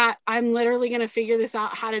 okay, Kat, I'm literally going to figure this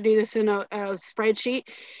out, how to do this in a spreadsheet.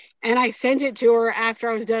 And I sent it to her after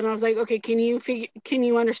I was done. I was like, okay, can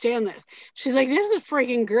you understand this? She's like, this is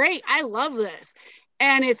freaking great. I love this.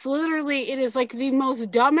 And it is like the most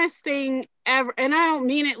dumbest thing ever. And I don't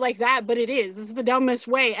mean it like that, but it is. This is the dumbest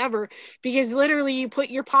way ever, because literally you put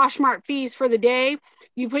your Poshmark fees for the day,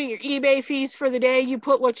 you put your eBay fees for the day, you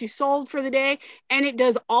put what you sold for the day, and it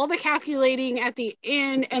does all the calculating at the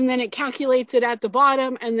end, and then it calculates it at the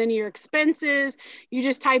bottom, and then your expenses. You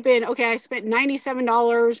just type in, okay, I spent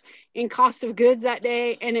 $97 in cost of goods that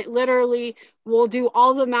day, and it literally will do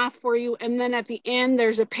all the math for you. And then at the end,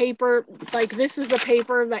 there's a paper, like this is the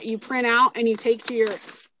paper that you print out and you take to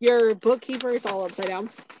your bookkeeper. It's all upside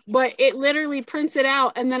down, but it literally prints it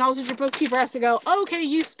out. And then also your bookkeeper has to go, okay,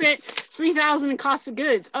 you spent $3,000 in cost of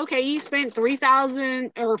goods. Okay, you spent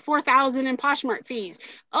 $3,000 or $4,000 in Poshmark fees.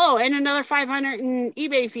 Oh, and another $500 in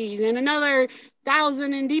eBay fees, and another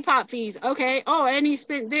 $1,000 in Depop fees. Okay. Oh, and you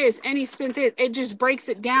spent this, and you spent this. It just breaks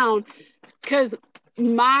it down. Because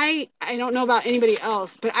I don't know about anybody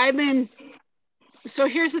else, but so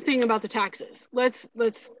here's the thing about the taxes. Let's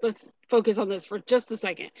focus on this for just a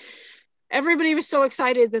second. Everybody was so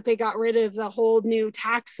excited that they got rid of the whole new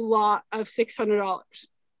tax law of $600.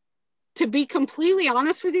 To be completely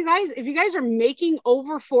honest with you guys, if you guys are making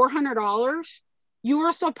over $400, you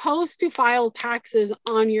are supposed to file taxes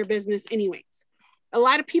on your business anyways. A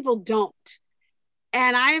lot of people don't.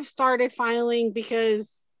 And I have started filing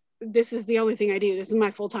because this is the only thing I do. This is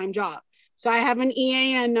my full-time job. So I have an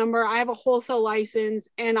EAN number, I have a wholesale license,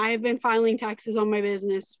 and I have been filing taxes on my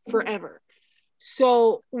business forever.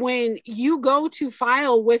 So when you go to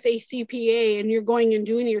file with a CPA and you're going and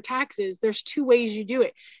doing your taxes, there's two ways you do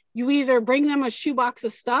it. You either bring them a shoebox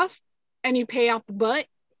of stuff and you pay out the butt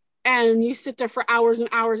and you sit there for hours and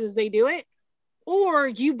hours as they do it, or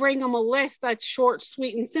you bring them a list that's short,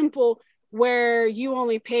 sweet, and simple, where you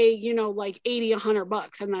only pay, like $80,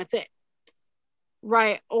 $100, and that's it.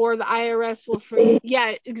 Right. Or the IRS will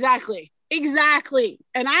yeah, exactly.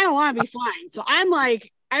 And I don't want to be fined. So I'm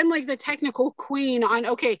like the technical queen on,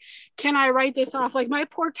 okay, can I write this off? Like my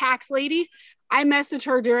poor tax lady, I message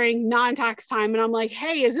her during non-tax time and I'm like,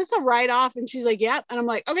 hey, is this a write-off? And she's like, yep. And I'm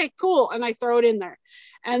like, okay, cool. And I throw it in there.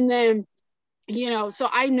 And then, so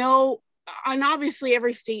I know, and obviously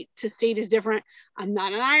every state to state is different. I'm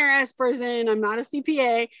not an IRS person. I'm not a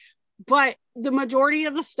CPA, but the majority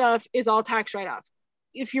of the stuff is all tax write-off.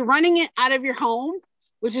 if you're running it out of your home,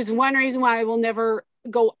 which is one reason why I will never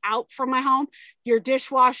go out from my home, your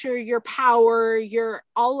dishwasher, your power, your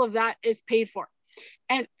all of that is paid for.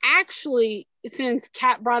 And actually, since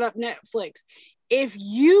Kat brought up Netflix, if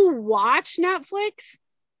you watch Netflix,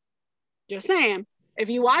 just saying, if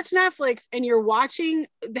you watch Netflix and you're watching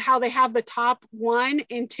how they have the top 1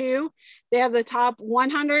 and 2, they have the top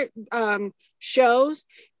 100 shows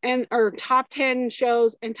and or top 10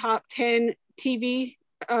 shows and top 10 TV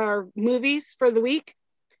movies for the week.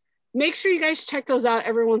 Make sure you guys check those out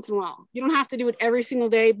every once in a while. You don't have to do it every single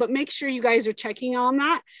day, but make sure you guys are checking on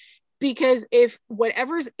that, because if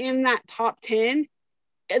whatever's in that top 10,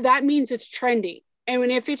 that means it's trending. And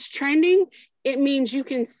when if it's trending, it means you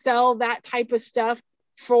can sell that type of stuff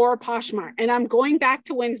for Poshmark. And I'm going back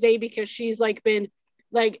to Wednesday because she's like been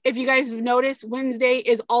like, if you guys have noticed, Wednesday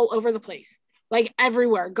is all over the place, like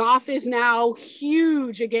everywhere. Goth is now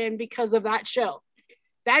huge again because of that show.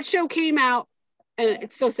 That show came out, and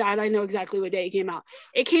it's so sad. I know exactly what day it came out.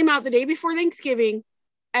 It came out the day before Thanksgiving,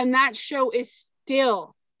 and that show is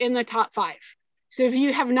still in the top 5. So if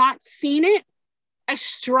you have not seen it, I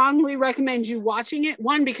strongly recommend you watching it.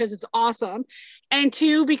 1, because it's awesome. And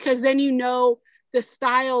 2, because then you know the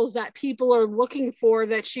styles that people are looking for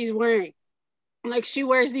that she's wearing. Like she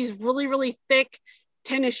wears these really, really thick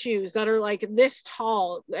tennis shoes that are like this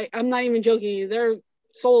tall. I'm not even joking you. Their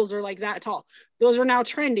soles are like that tall. Those are now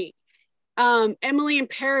trending. Emily in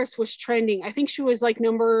Paris was trending. I think she was like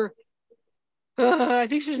number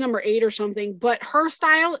 8 or something, but her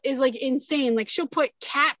style is like insane. Like she'll put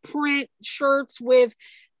cat print shirts with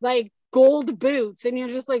like gold boots, and you're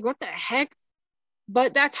just like, what the heck?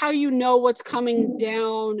 But that's how you know what's coming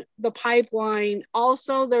down the pipeline.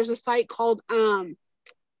 Also, there's a site called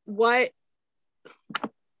what?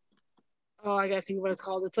 Oh, I gotta think what it's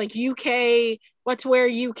called. It's like UK, what to wear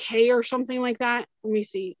UK or something like that. Let me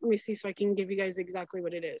see so I can give you guys exactly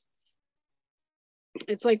what it is.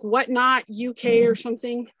 It's like Whatnot UK or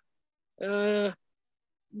something. What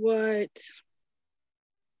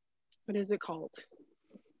is it called?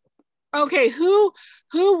 Okay, who,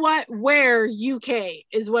 what, where UK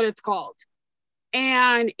is what it's called.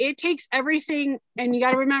 And it takes everything, and you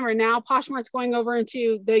got to remember now Poshmark's going over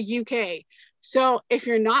into the UK. So if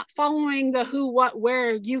you're not following the who, what,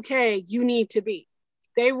 where UK, you need to be.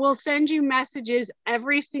 They will send you messages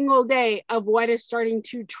every single day of what is starting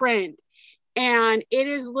to trend. And it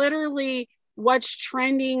is literally what's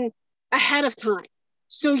trending ahead of time.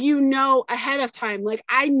 So you know ahead of time. Like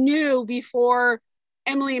I knew before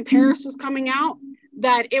Emily in Paris was coming out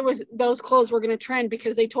that it was those clothes were going to trend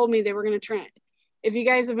because they told me they were going to trend. If you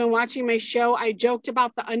guys have been watching my show, I joked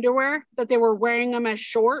about the underwear, that they were wearing them as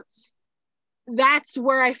shorts. That's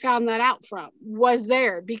where I found that out from, was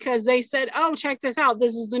there, because they said, oh, check this out.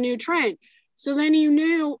 This is the new trend. So then you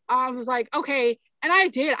knew, I was like, okay. And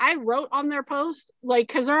I wrote on their post, like,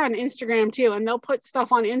 because they're on Instagram too, and they'll put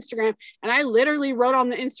stuff on Instagram. And I literally wrote on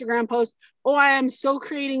the Instagram post, oh, I am so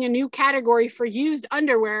creating a new category for used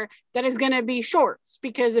underwear that is going to be shorts,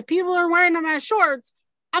 because if people are wearing them as shorts,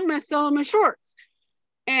 I'm going to sell them as shorts.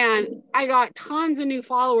 And I got tons of new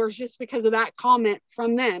followers just because of that comment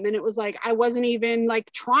from them. And it was like, I wasn't even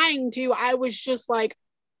like trying to, I was just like,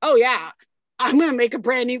 oh yeah, I'm going to make a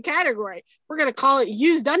brand new category. We're going to call it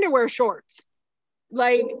used underwear shorts.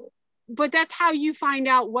 Like, but that's how you find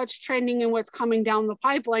out what's trending and what's coming down the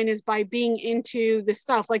pipeline, is by being into the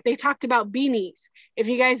stuff. Like they talked about beanies. If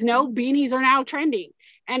you guys know, beanies are now trending.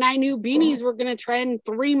 And I knew beanies were going to trend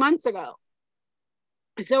 3 months ago.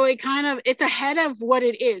 So it's ahead of what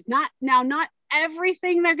it is. Not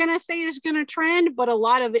everything they're going to say is going to trend, but a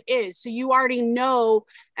lot of it is. So you already know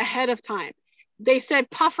ahead of time. They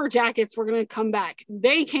said puffer jackets were going to come back.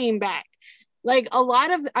 They came back. Like a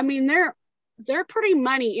lot of, I mean, they're pretty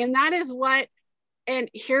money. And that is what, and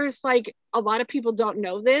here's like, a lot of people don't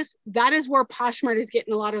know this. That is where Poshmark is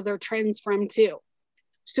getting a lot of their trends from too.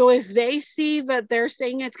 So if they see that they're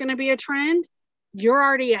saying it's going to be a trend, you're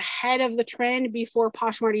already ahead of the trend before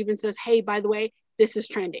Poshmark even says, hey, by the way, this is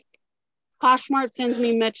trending. Poshmark sends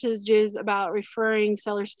me messages about referring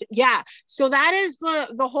sellers to, yeah. So that is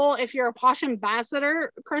the whole, if you're a Posh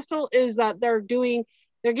ambassador, Crystal, is that they're getting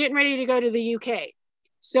ready to go to the UK.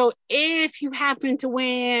 So if you happen to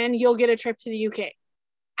win, you'll get a trip to the UK.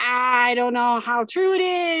 I don't know how true it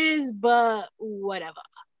is, but whatever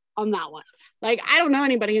on that one. Like, I don't know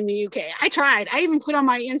anybody in the UK. I tried. I even put on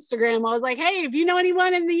my Instagram, I was like, hey, if you know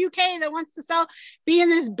anyone in the UK that wants to be in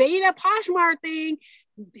this beta Poshmark thing,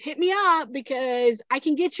 hit me up because I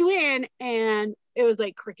can get you in. And it was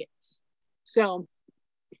like crickets. So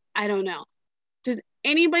I don't know. Does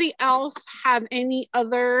anybody else have any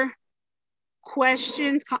other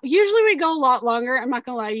questions, usually we go a lot longer. I'm not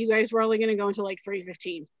gonna lie, you guys, we're only gonna go until like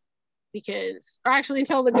 3:15 or actually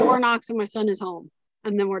until the door knocks and my son is home,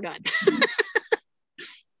 and then we're done.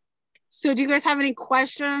 So do you guys have any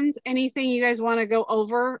questions? Anything you guys want to go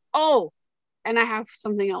over? Oh, and I have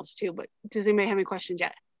something else too, but does anybody have any questions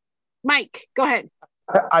yet? Mike, go ahead.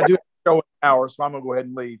 I do have to go in an hour, so I'm gonna go ahead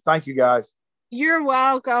and leave. Thank you, guys. You're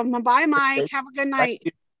welcome. Bye, Mike. Have a good night.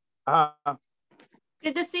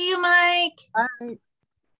 Good to see you, Mike.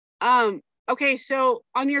 Bye. Okay, so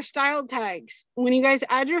on your style tags, when you guys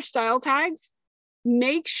add your style tags,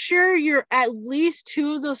 make sure you're at least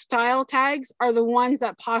 2 of those style tags are the ones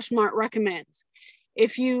that Poshmark recommends.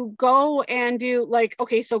 If you go and do like,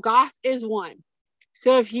 okay, so goth is one.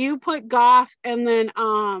 So if you put goth and then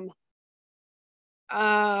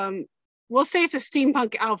we'll say it's a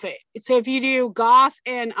steampunk outfit. So if you do goth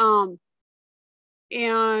and I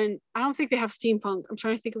don't think they have steampunk. I'm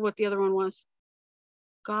trying to think of what the other one was.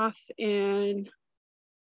 Goth and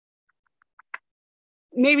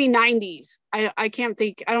maybe 90s. I can't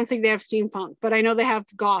think. I don't think they have steampunk, but I know they have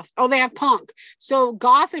goth. Oh, they have punk. So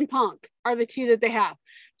goth and punk are the 2 that they have.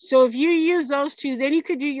 So if you use those 2, then you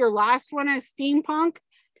could do your last one as steampunk,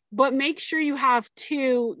 but make sure you have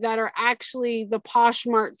 2 that are actually the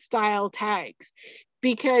Poshmark style tags,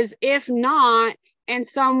 because if not, and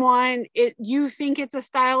you think it's a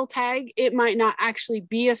style tag, it might not actually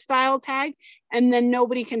be a style tag, and then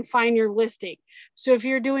nobody can find your listing. So if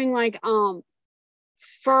you're doing like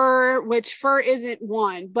fur, which fur isn't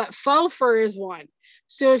one, but faux fur is one.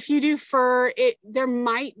 So if you do fur, there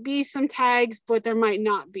might be some tags, but there might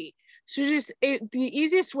not be. So the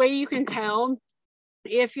easiest way you can tell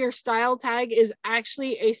if your style tag is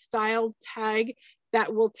actually a style tag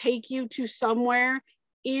that will take you to somewhere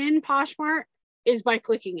in Poshmark is by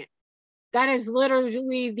clicking it. That is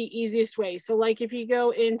literally the easiest way. So like if you go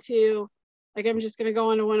into, like I'm just gonna go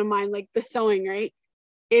into one of mine, like the sewing, right?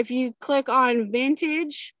 If you click on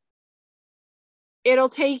vintage, it'll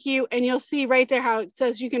take you and you'll see right there how it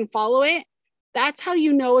says you can follow it. That's how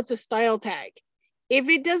you know it's a style tag. If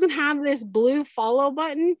it doesn't have this blue follow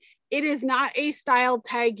button, it is not a style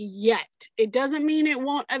tag yet. It doesn't mean it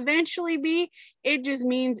won't eventually be. It just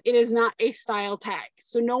means it is not a style tag.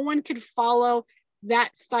 So no one could follow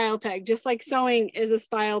that style tag, just like sewing is a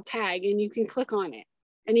style tag and you can click on it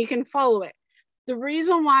and you can follow it. The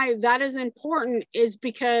reason why that is important is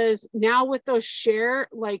because now with those share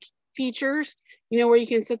like features, where you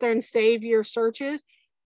can sit there and save your searches,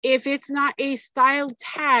 if it's not a style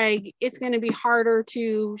tag, it's going to be harder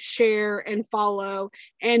to share and follow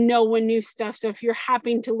and know when new stuff. So if you're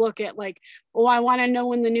happening to look at like, oh, I want to know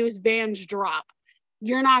when the newest Vans drop,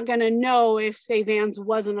 you're not going to know if, say, Vans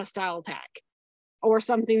wasn't a style tag or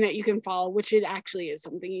something that you can follow, which it actually is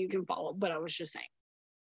something you can follow. But I was just saying.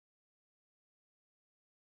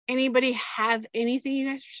 Anybody have anything? You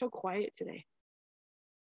guys are so quiet today.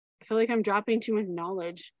 I feel like I'm dropping too much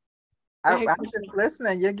knowledge. I'm just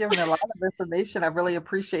listening. You're giving a lot of information. I really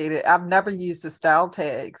appreciate it. I've never used the style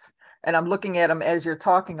tags, and I'm looking at them as you're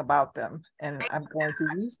talking about them, and I'm going to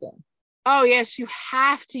use them. Oh, yes, you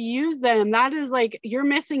have to use them. That is like, you're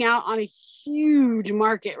missing out on a huge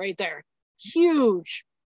market right there. Huge.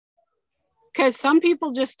 Because some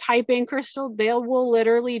people just type in, Crystal, they will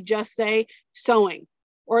literally just say sewing,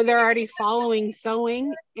 or they're already following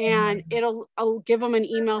sewing, and I'll give them an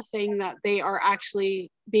email saying that they are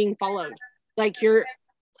actually being followed. Like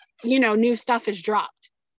new stuff is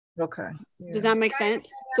dropped. Okay. Yeah. Does that make sense?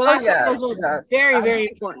 So that's very, very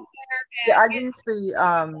important. Yeah, I use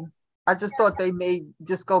I just thought they may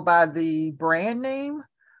just go by the brand name,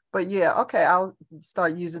 but yeah, okay, I'll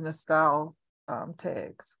start using the style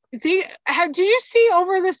tags. Did you see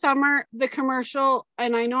over the summer the commercial?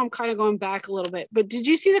 And I know I'm kind of going back a little bit, but did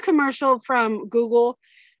you see the commercial from Google?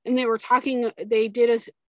 And they were talking,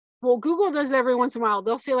 Google does it every once in a while.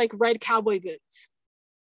 They'll say like red cowboy boots.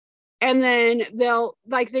 And then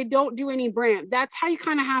they don't do any brand. That's how you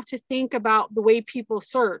kind of have to think about the way people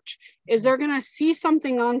search, is they're going to see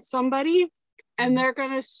something on somebody and they're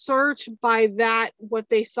going to search by that, what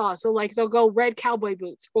they saw. So like they'll go red cowboy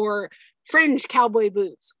boots or fringe cowboy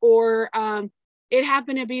boots, or it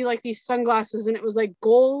happened to be like these sunglasses, and it was like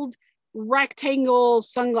gold rectangle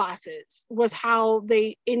sunglasses was how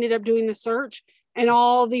they ended up doing the search, and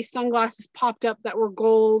all these sunglasses popped up that were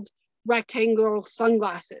gold rectangle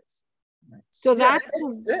sunglasses. So that's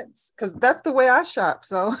because that's the way I shop.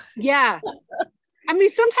 So yeah. I mean,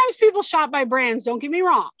 sometimes people shop by brands, don't get me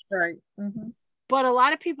wrong, right? But a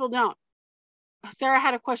lot of people don't. Sarah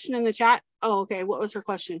had a question in the chat. Oh, okay. What was her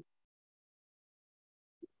question?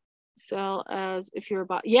 Sell as if you're a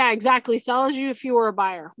buyer. Yeah, exactly. Sell as you if you were a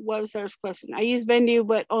buyer. What was Sarah's question? I use Vendu,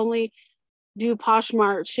 but only do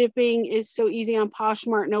Poshmark. Shipping is so easy on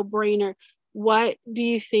Poshmark, no brainer. What do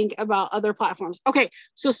you think about other platforms? Okay,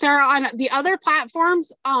 so Sarah, on the other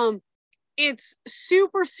platforms, it's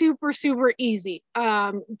super, super, super easy.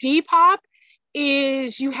 Depop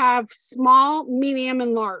is you have small, medium,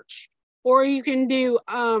 and large. Or you can do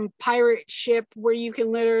pirate ship where you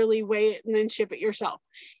can literally weigh it and then ship it yourself.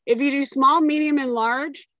 If you do small, medium, and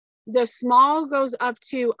large, the small goes up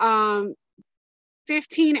to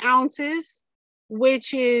 15 ounces,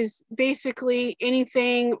 which is basically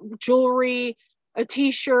anything, jewelry, a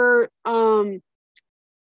t-shirt, anything.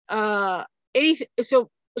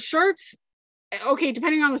 So shirts, okay,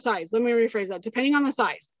 depending on the size. Let me rephrase that. Depending on the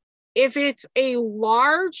size. If it's a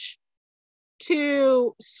large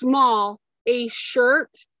to small, a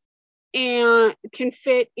shirt and can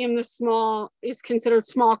fit in the small is considered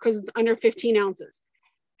small because it's under 15 ounces.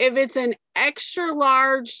 If it's an extra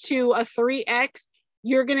large to a 3X,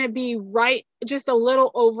 you're going to be right just a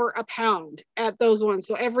little over a pound at those ones.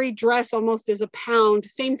 So every dress almost is a pound.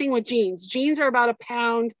 Same thing with jeans. Jeans are about a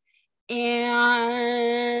pound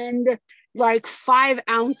and like 5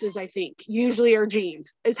 ounces, I think, usually are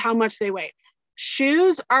jeans, is how much they weigh.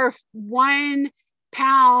 Shoes are 1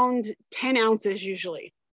 pound, 10 ounces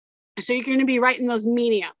usually. So you're going to be right in those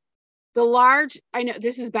medium. The large, I know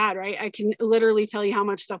this is bad, right? I can literally tell you how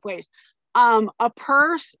much stuff weighs. A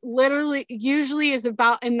purse literally usually is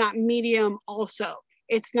about in that medium also.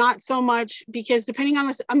 It's not so much because depending on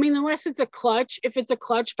this, I mean, unless it's a clutch, if it's a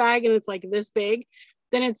clutch bag and it's like this big,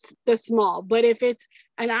 then it's the small. But if it's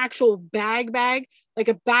an actual bag, like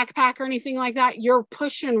a backpack or anything like that, you're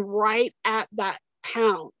pushing right at that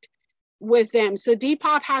pound with them. So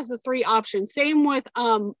Depop has the 3 options. Same with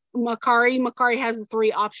Macari. Macari has the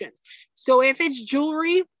 3 options. So if it's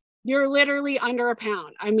jewelry, you're literally under a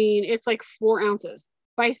pound. I mean, it's like 4 ounces.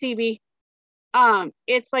 By CB,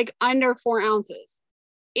 it's like under 4 ounces.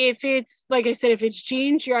 If it's, like I said, if it's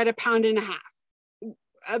jeans, you're at a pound and a half.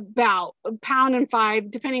 About a pound and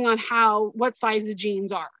 5, depending on what size the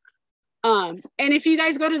jeans are. And if you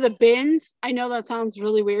guys go to the bins, I know that sounds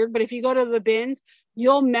really weird, but if you go to the bins,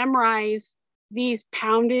 you'll memorize these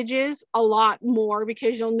poundages a lot more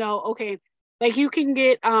because you'll know, okay, like you can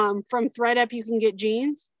get from ThreadUp, you can get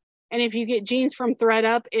jeans. And if you get jeans from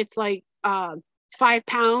ThreadUp, it's like it's 5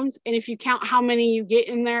 pounds. And if you count how many you get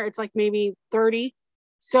in there, it's like maybe 30.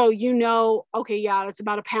 So you know, okay, yeah, it's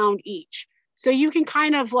about a pound each. So you can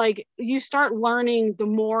kind of like, you start learning the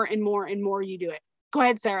more and more and more you do it. Go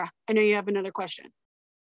ahead, Sarah. I know you have another question.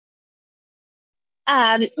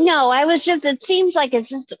 No, I was just, it seems like it's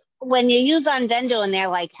just when you use on Vendo and they're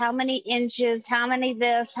like, how many inches, how many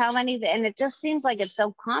this, how many, and it just seems like it's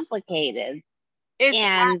so complicated.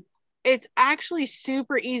 It's actually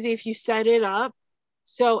super easy if you set it up.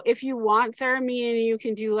 So if you want, Sarah, me and you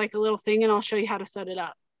can do like a little thing and I'll show you how to set it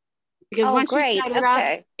up. Because once great. you set it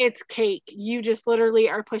up, it's cake. You just literally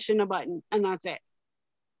are pushing a button and that's it.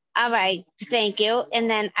 All right, thank you. And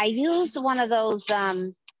then I used one of those,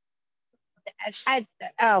 oh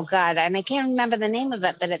God, and I can't remember the name of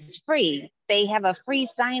it, but it's free. They have a free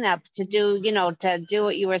sign up to do, to do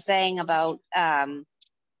what you were saying about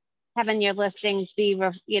having your listings be,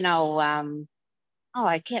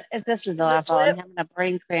 I can't, this is awful. I'm having a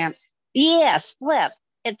brain cramp. Yes, Flip.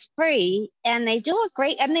 It's free and they do a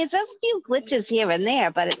great, and there's a few glitches here and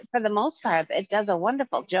there, but for the most part, it does a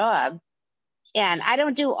wonderful job. And I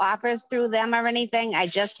don't do offers through them or anything. I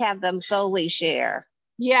just have them solely share.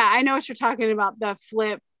 Yeah, I know what you're talking about, the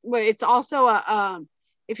Flip. But it's also a,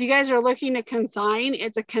 if you guys are looking to consign,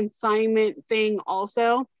 it's a consignment thing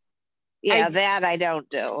also. Yeah, that I don't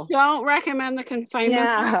do. Don't recommend the consignment.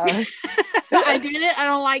 No. I did it. I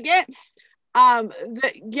don't like it.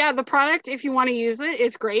 The product, if you want to use it,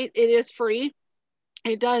 it's great. It is free.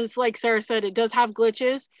 It does, like Sarah said, it does have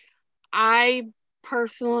glitches. I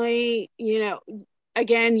personally,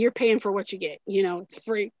 again, you're paying for what you get. It's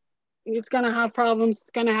free. It's gonna have problems.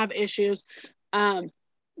 It's gonna have issues.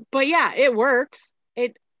 But yeah, it works.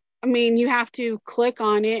 You have to click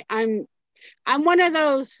on it. I'm one of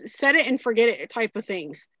those set it and forget it type of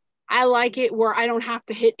things. I like it where I don't have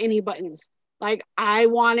to hit any buttons. Like I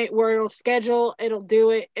want it where it'll schedule, it'll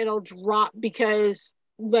do it, it'll drop, because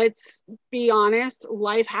let's be honest,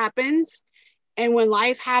 life happens. And when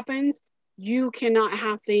life happens, you cannot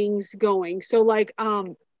have things going. So like, I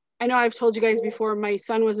know I've told you guys before, my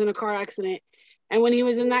son was in a car accident. And when he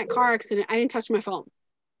was in that car accident, I didn't touch my phone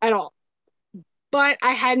at all. But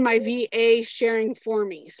I had my VA sharing for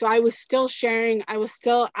me. So I was still sharing. I was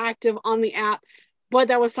still active on the app. but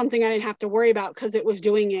that was something I didn't have to worry about because it was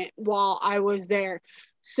doing it while I was there.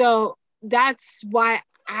 So that's why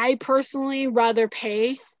I personally rather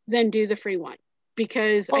pay than do the free one,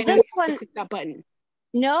 because I know you have to click that button.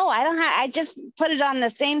 No, I don't have. I just put it on the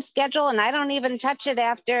same schedule, and I don't even touch it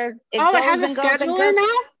after it goes. It has a scheduler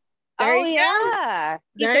now? There you go.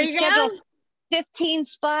 You there can you schedule go. 15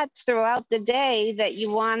 spots throughout the day that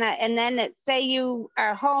you want to, and then say you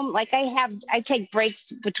are home. Like I take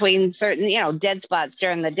breaks between certain, dead spots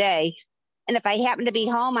during the day. And if I happen to be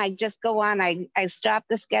home, I just go on, I stop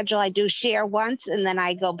the schedule. I do share once, and then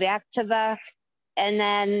I go back to and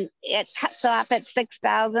then it cuts off at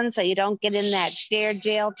 6,000. So you don't get in that share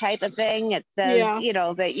jail type of thing. It says,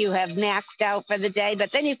 that you have maxed out for the day,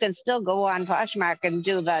 but then you can still go on Poshmark and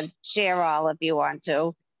do the share all if you want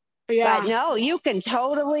to. Yeah. But no, you can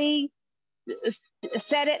totally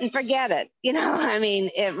set it and forget it. I mean,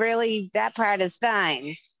 it really, that part is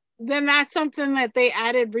fine. Then that's something that they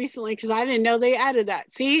added recently, because I didn't know they added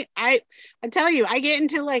that. See, I tell you, I get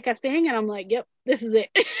into like a thing and I'm like, yep, this is it.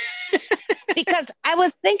 Because I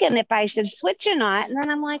was thinking if I should switch or not, and then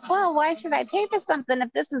I'm like, well, why should I pay for something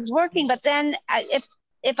if this is working? But then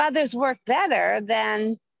if others work better,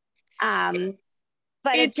 then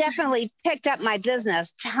but it definitely picked up my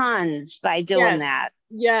business tons by doing that.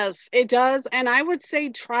 Yes, it does. And I would say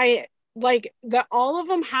try it. Like all of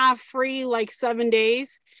them have free like 7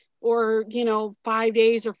 days or 5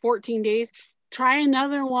 days or 14 days. Try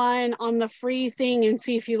another one on the free thing and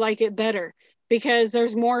see if you like it better, because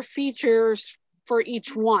there's more features for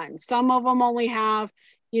each one. Some of them only have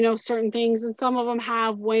certain things, and some of them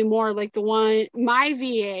have way more. Like the one my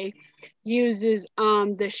VA uses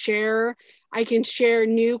the share. I can share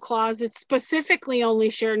new closets, specifically only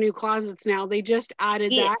share new closets now. They just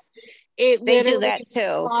added that. It literally do that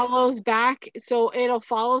too. Follows back. So it'll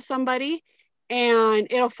follow somebody and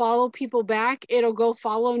it'll follow people back. It'll go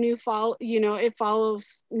follow new it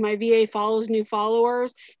follows, my VA follows new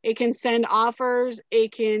followers. It can send offers.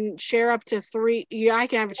 It can share up to 3. I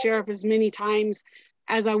can have it share up as many times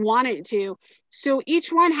as I want it to. So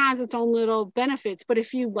each one has its own little benefits. But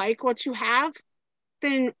if you like what you have,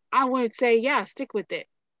 then I would say, yeah, stick with it.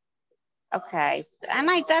 Okay.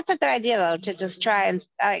 That's a good idea though, to just try and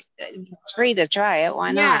it's free to try it.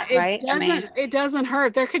 Why not? Right? It doesn't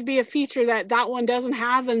hurt. There could be a feature that one doesn't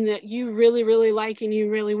have and that you really, really like and you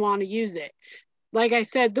really want to use it. Like I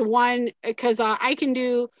said, the one, because I can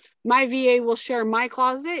do, my VA will share my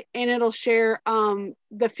closet and it'll share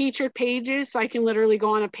the featured pages. So I can literally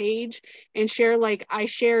go on a page and share, like I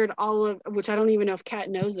shared all of, which I don't even know if Kat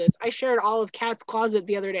knows this. I shared all of Kat's closet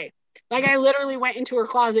the other day. Like I literally went into her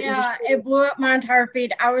closet. Yeah, it blew up my entire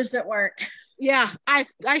feed. I was at work. Yeah,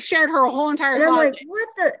 I shared her whole entire and closet. I'm like, what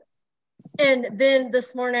the? And then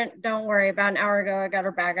this morning, don't worry, about an hour ago, I got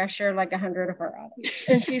her back. I shared like 100 of her items.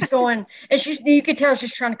 And she's going, and you could tell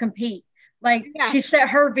she's trying to compete. Like she set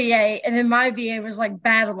her VA and then my VA was like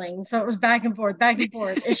battling. So it was back and forth.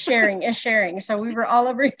 It's sharing. So we were all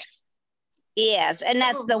over each. Yes, and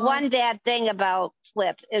that's the one bad thing about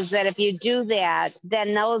Flip is that if you do that,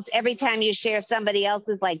 then every time you share somebody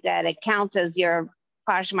else's like that, it counts as your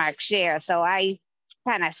Poshmark share. So I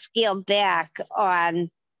kind of scaled back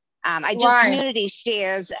on, I do community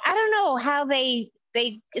shares. I don't know how they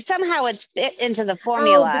somehow it's fit into the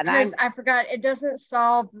formula. Oh, because I forgot, it doesn't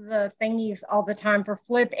solve the thingies all the time for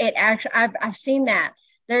Flip. It actually, I've seen that.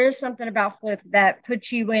 There is something about Flip that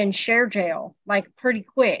puts you in share jail like pretty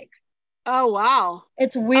quick. Oh, wow.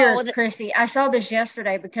 It's weird, Chrissy. I saw this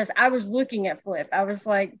yesterday because I was looking at Flip. I was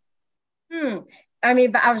like, but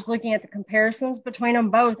I was looking at the comparisons between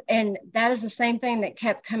them both. And that is the same thing that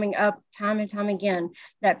kept coming up time and time again,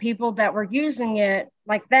 that people that were using it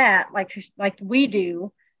like that, like we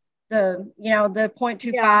do, the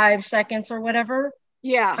 0.25 seconds or whatever.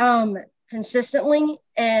 Yeah. Consistently,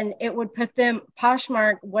 and it would put them,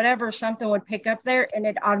 Poshmark, whatever, something would pick up there and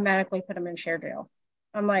it automatically put them in share jail.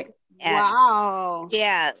 I'm like, wow.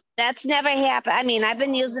 Yeah, that's never happened. I mean, I've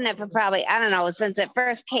been using it for probably, I don't know, since it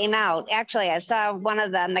first came out. Actually, I saw one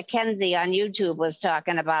of the Mackenzie on YouTube was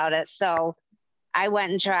talking about it. So I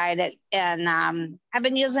went and tried it, and I've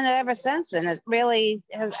been using it ever since. And it really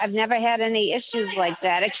I've never had any issues like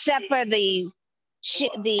that, except for I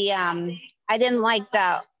didn't like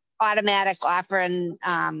the automatic offering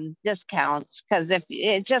discounts, because if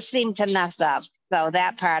it just seemed to mess up. So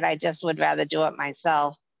that part, I just would rather do it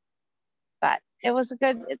myself. But it was a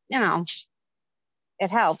good, it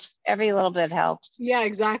helps. Every little bit helps. Yeah,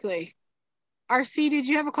 exactly. RC, did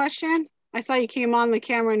you have a question? I saw you came on the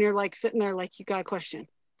camera and you're like sitting there like you got a question.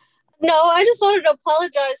 No, I just wanted to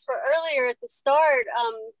apologize for earlier at the start.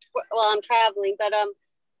 While I'm traveling, but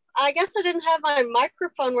I guess I didn't have my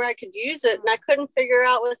microphone where I could use it, and I couldn't figure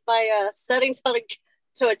out with my settings how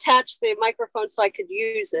to attach the microphone so I could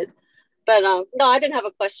use it. But no, I didn't have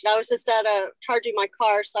a question. I was just charging my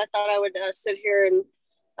car, so I thought I would sit here and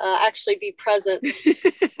actually be present. So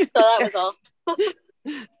that was all.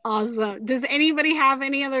 Awesome. Does anybody have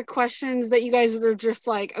any other questions that you guys are just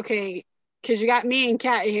like, okay, because you got me and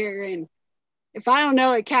Kat here, and if I don't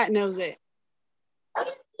know it, Kat knows it. I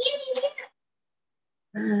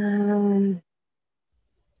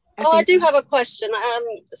do have a question.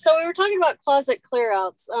 So we were talking about closet clear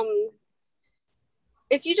outs.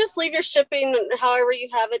 If you just leave your shipping however you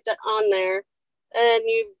have it on there, and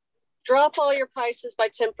you drop all your prices by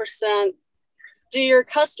 10%, do your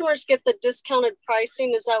customers get the discounted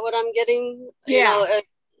pricing? Is that what I'm getting? Yeah.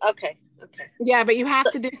 Okay. Yeah, but you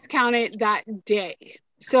have to discount it that day.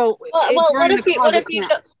 So what if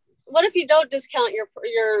you don't discount your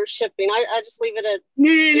shipping? I just leave it at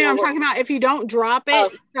no. I'm talking about if you don't drop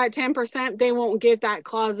it at 10%, they won't get that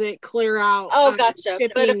closet clear out. Oh, gotcha.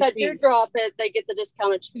 But if I do drop it, they get the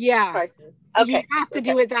discounted pricing. Okay. You have to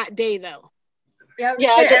do it that day though. Yeah,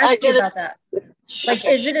 I did about that. Like,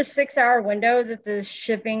 is it a 6-hour window that the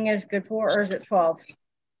shipping is good for, or is it 12?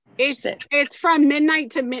 It's from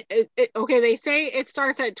midnight to okay, they say it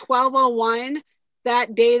starts at 12:01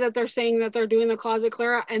 that day that they're saying that they're doing the closet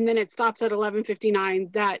clear out, and then it stops at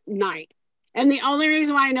 11:59 that night. And the only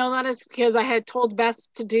reason why I know that is because I had told Beth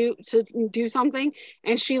to do something,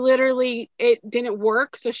 and she literally, it didn't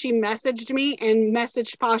work, so she messaged me and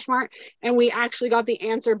messaged Poshmark, and we actually got the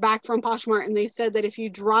answer back from Poshmark, and they said that if you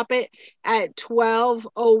drop it at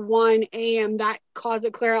 12:01 a.m. that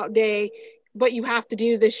closet clear out day, but you have to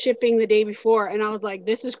do the shipping the day before. And I was like,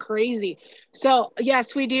 this is crazy. So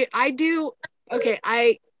yes, we do. I do. Okay,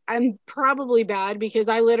 I'm probably bad because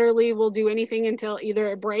I literally will do anything until either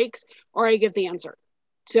it breaks or I get the answer.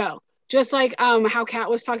 So just like how Kat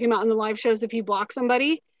was talking about in the live shows, if you block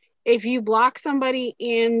somebody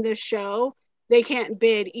in the show, they can't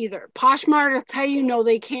bid either. Poshmark will tell you no,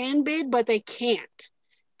 they can bid, but they can't,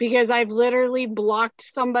 because I've literally blocked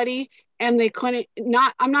somebody and they couldn't,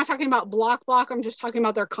 I'm not talking about block, I'm just talking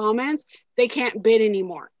about their comments. They can't bid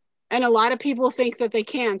anymore. And a lot of people think that they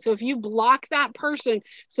can. So if you block that person,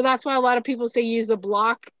 so that's why a lot of people say use the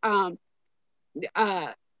block, you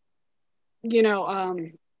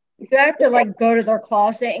have to like go to their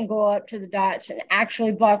closet and go up to the dots and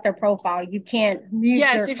actually block their profile. You can't mute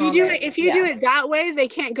yes, their if comment. you do it that way, they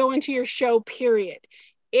can't go into your show, period.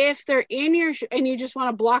 If they're in your and you just want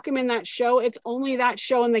to block them in that show, it's only that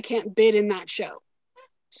show and they can't bid in that show.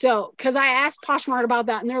 So, because I asked Poshmark about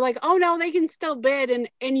that and they're like, oh no, they can still bid, and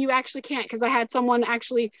you actually can't, because I had someone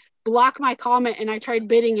actually block my comment and I tried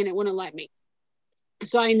bidding and it wouldn't let me.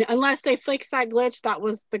 So unless they fixed that glitch, that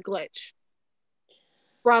was the glitch.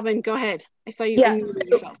 Robin, go ahead. I saw you. Yeah,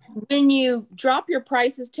 so when you drop your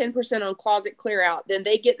prices 10% on closet clear out, then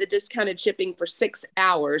they get the discounted shipping for 6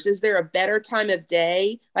 hours. Is there a better time of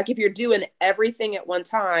day? Like if you're doing everything at one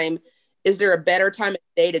time, is there a better time of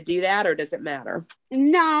day to do that, or does it matter?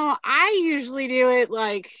 No, I usually do it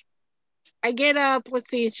like I get up, let's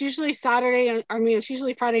see, it's usually Saturday. It's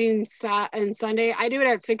usually Friday and Sunday. I do it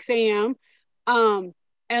at 6 a.m. And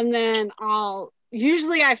then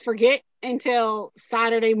I forget until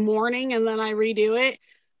Saturday morning and then I redo it,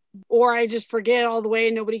 or I just forget all the way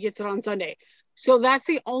and nobody gets it on Sunday. So that's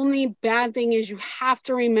the only bad thing, is you have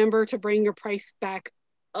to remember to bring your price back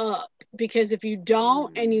up, because if you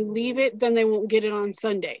don't and you leave it, then they won't get it on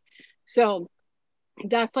Sunday. So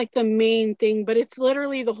that's like the main thing, but it's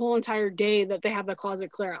literally the whole entire day that they have the closet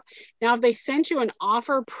clear out. Now, if they sent you an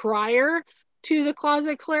offer prior to the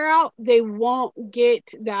closet clear out, they won't get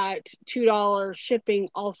that $2 shipping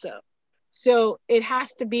also. So it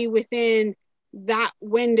has to be within that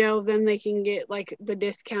window, then they can get like the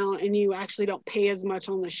discount and you actually don't pay as much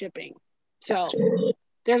on the shipping. So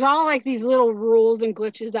there's all like these little rules and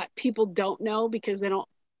glitches that people don't know because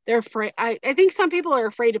they're afraid. I think some people are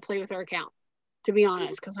afraid to play with their account, to be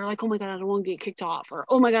honest, because they're like, oh my God, I don't want to get kicked off, or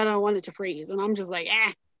oh my God, I don't want it to freeze. And I'm just like,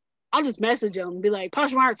 I'll just message them and be like,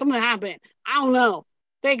 Poshmark, something happened. I don't know.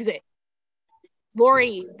 Fix it.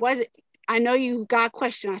 Lori, I know you got a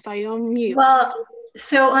question. I saw you on mute. Well,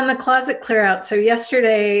 so on the closet clear out, so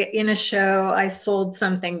yesterday in a show, I sold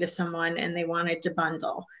something to someone and they wanted to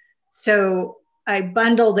bundle. So I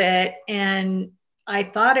bundled it and I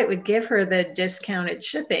thought it would give her the discounted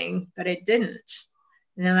shipping, but it didn't.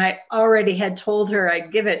 And then I already had told her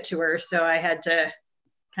I'd give it to her, so I had to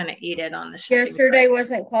kind of eat it on the shipping. Yesterday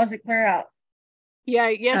wasn't closet clear out. Yeah,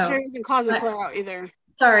 yesterday wasn't closet clear out either.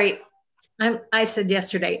 Sorry, I said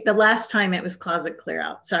yesterday. The last time it was closet clear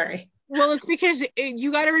out. Sorry. Well, it's because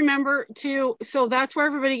you got to remember to, so that's where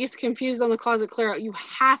everybody gets confused on the closet clear out. You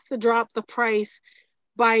have to drop the price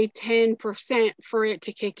by 10% for it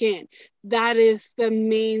to kick in. That is the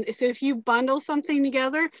main. So if you bundle something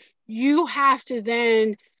together, you have to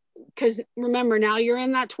then, because remember, now you're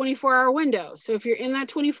in that 24-hour window. So if you're in that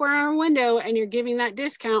 24-hour window and you're giving that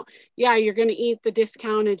discount, yeah, you're going to eat the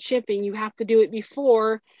discounted shipping. You have to do it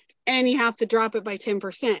before, and you have to drop it by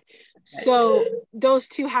 10%. So those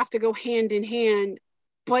two have to go hand in hand,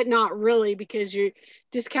 but not really, because your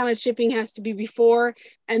discounted shipping has to be before,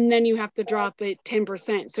 and then you have to drop it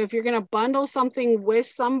 10%. So if you're going to bundle something with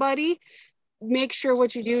somebody, make sure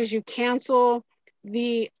what you do is you cancel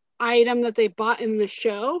the item that they bought in the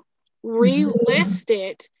show, relist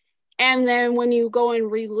it, and then when you go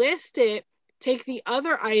and relist it, take the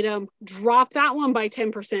other item, drop that one by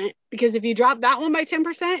 10%, because if you drop that one by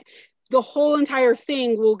 10%, the whole entire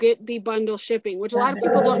thing will get the bundle shipping, which a lot of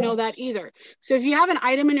people don't know that either. So if you have an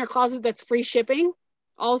item in your closet that's free shipping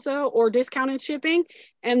also, or discounted shipping,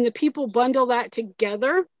 and the people bundle that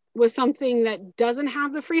together with something that doesn't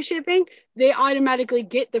have the free shipping, they automatically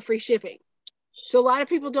get the free shipping. So a lot of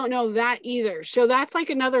people don't know that either. So that's like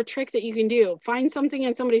another trick that you can do. Find something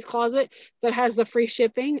in somebody's closet that has the free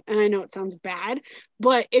shipping. And I know it sounds bad,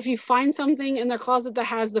 but if you find something in their closet that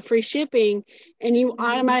has the free shipping and you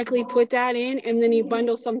automatically put that in, and then you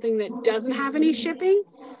bundle something that doesn't have any shipping,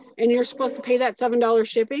 and you're supposed to pay that $7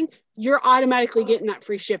 shipping, you're automatically getting that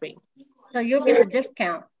free shipping. So you'll get a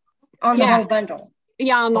discount on the whole bundle.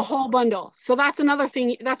 Yeah, on the whole bundle. So that's another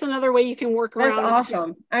thing. That's another way you can work around. That's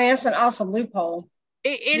awesome. I mean, that's an awesome loophole.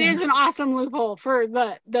 It is an awesome loophole for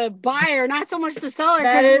the buyer, not so much the seller.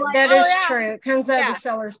 That is true. It comes out of the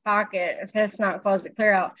seller's pocket if it's not closet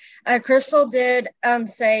clear out. Crystal did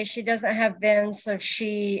say she doesn't have bins, so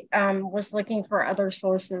she was looking for other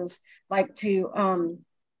sources, like to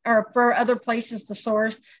or for other places to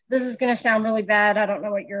source. This is going to sound really bad. I don't know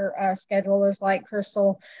what your schedule is like,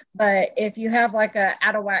 Crystal, but if you have like a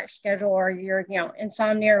out of whack schedule, or you're,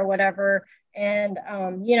 insomnia or whatever, and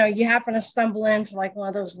you happen to stumble into like one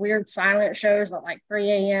of those weird silent shows at like 3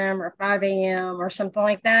 a.m. or 5 a.m. or something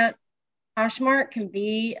like that, Poshmark can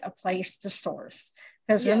be a place to source.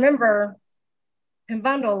 Because remember, you can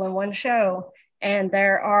bundle in one show, and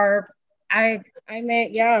there are, I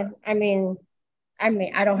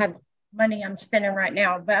don't have money I'm spending right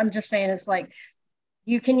now, but I'm just saying, it's like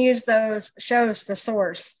you can use those shows to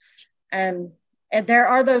source. And there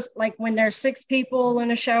are those, like when there's 6 people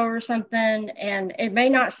in a show or something, and it may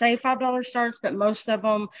not say $5 starts, but most of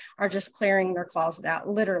them are just clearing their closet out,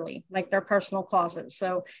 literally, like their personal closet.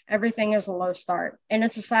 So everything is a low start, and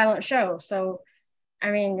it's a silent show. So,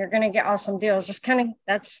 I mean, you're going to get awesome deals. Just kind of,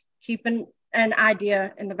 that's keeping an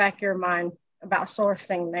idea in the back of your mind about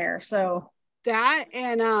sourcing there. So that,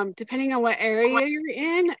 and depending on what area you're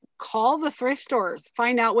in, call the thrift stores,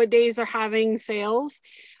 find out what days they're having sales.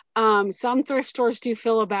 Some thrift stores do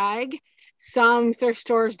fill a bag, some thrift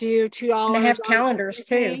stores do $2. And they have calendars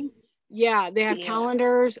too. Yeah, they have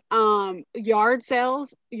calendars. Yard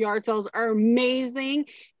sales are amazing.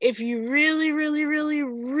 If you really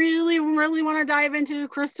want to dive into,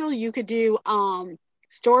 Crystal, you could do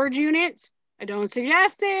storage units. I don't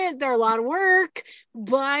suggest it. They're a lot of work,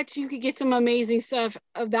 but you could get some amazing stuff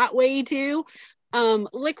that way too.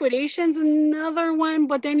 Liquidation's another one,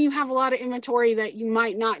 but then you have a lot of inventory that you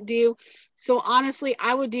might not do. So honestly,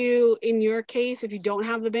 I would do, in your case, if you don't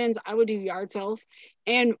have the bins, I would do yard sales.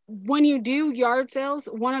 And when you do yard sales,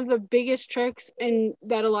 one of the biggest tricks, and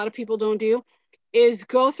that a lot of people don't do, is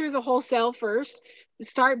go through the whole sale first,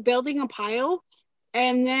 start building a pile,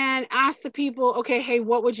 and then ask the people, okay, hey,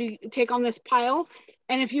 what would you take on this pile?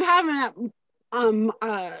 And if you have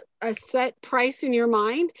a set price in your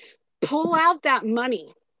mind, pull out that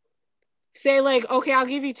money. Say like, okay, I'll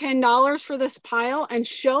give you $10 for this pile, and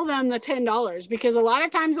show them the $10, because a lot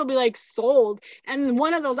of times they'll be like sold, and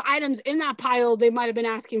one of those items in that pile, they might have been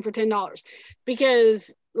asking for $10,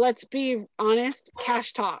 because let's be honest,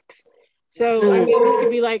 cash talks. So I mean, you could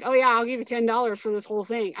be like, oh yeah, I'll give you $10 for this whole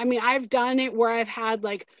thing. I mean, I've done it where I've had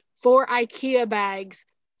like 4 IKEA bags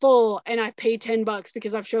full, and I've paid $10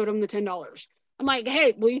 because I've showed them the $10. I'm like,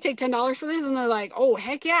 hey, will you take $10 for this? And they're like, oh,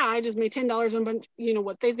 heck yeah, I just made $10 on a bunch,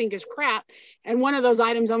 what they think is crap. And one of those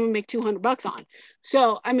items I'm gonna make $200 on.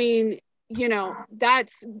 So, I mean,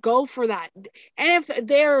 that's, go for that. And if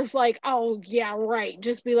there's like, oh yeah, right,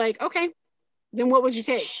 just be like, okay, then what would you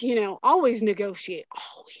take? Always negotiate,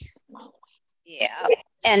 always. Yeah.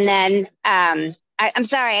 And then, I'm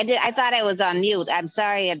sorry, I thought I was on mute. I'm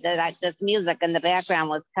sorry that this music in the background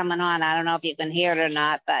was coming on. I don't know if you can hear it or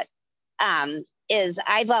not, but is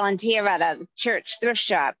I volunteer at a church thrift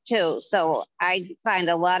shop too. So I find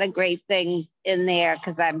a lot of great things in there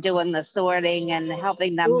because I'm doing the sorting and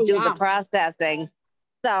helping them Ooh, do yeah. the processing.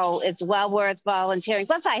 So it's well worth volunteering.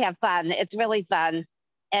 Plus, I have fun. It's really fun.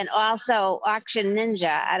 And also Auction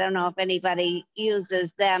Ninja. I don't know if anybody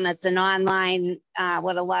uses them. It's an online,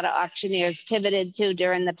 what a lot of auctioneers pivoted to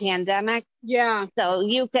during the pandemic. Yeah. So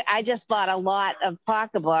you could, I just bought a lot of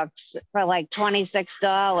pocketbooks for like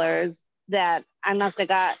 $26 that I must have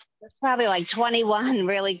got. It's probably like 21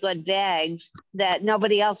 really good bags that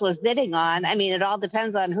nobody else was bidding on. I mean, it all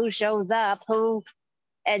depends on who shows up,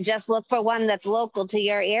 and just look for one that's local to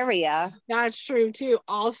your area. That's true too.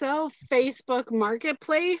 Also, Facebook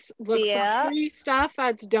Marketplace, look for free stuff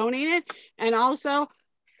that's donated, and also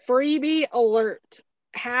freebie alert.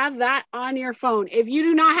 Have that on your phone. If you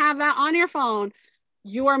do not have that on your phone,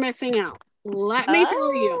 you are missing out. Let me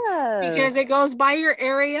tell you, because it goes by your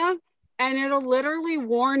area and it'll literally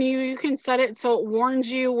warn you. You can set it so it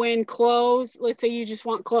warns you when clothes, let's say you just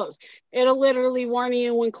want clothes. It'll literally warn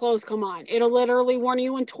you when clothes come on. It'll literally warn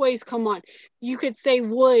you when toys come on. You could say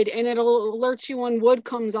wood and it'll alert you when wood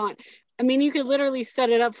comes on. I mean, you could literally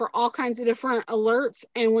set it up for all kinds of different alerts.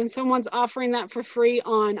 And when someone's offering that for free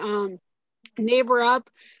on Neighbor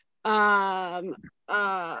Up,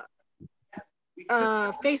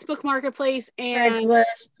 Facebook Marketplace, and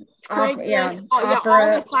Craigslist, all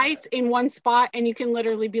the sites in one spot, and you can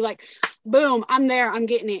literally be like, boom, I'm there, I'm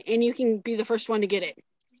getting it, and you can be the first one to get it.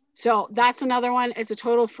 So that's another one. It's a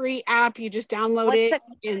total free app. You just download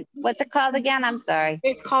it. What's it called again? I'm sorry.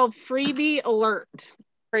 It's called Freebie Alert.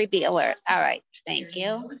 Freebie Alert. All right. Thank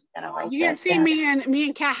you. You can see me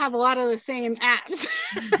and Kat have a lot of the same apps.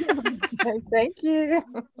 Thank you.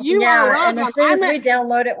 You are welcome. And as soon as we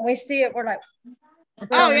download it and we see it, we're like, oh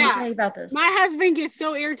let me yeah. tell you about this. My husband gets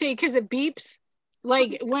so irritated because it beeps.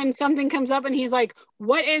 Like when something comes up and he's like,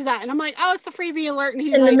 what is that? And I'm like, oh, it's the freebie alert. And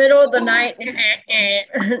he's in like, the middle of the night.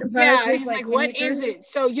 Yeah, he's like, what is it?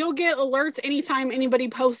 So you'll get alerts anytime anybody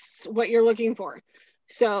posts what you're looking for.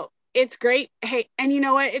 So it's great. Hey, and you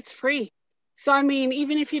know what? It's free. So I mean,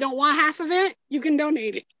 even if you don't want half of it, you can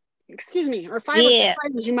donate it. Excuse me, or 5 or 6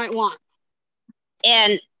 items you might want.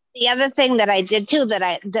 And the other thing that I did too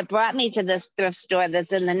that brought me to this thrift store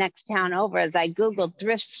that's in the next town over is I Googled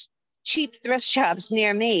cheap thrift shops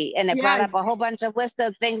near me, and it brought up a whole bunch of list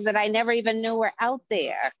of things that I never even knew were out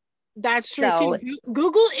there. That's true too.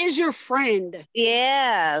 Google is your friend.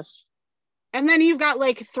 Yes. And then you've got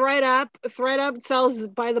like ThreadUp. ThreadUp sells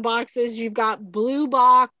by the boxes. You've got Blue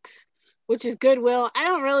Box, which is Goodwill. I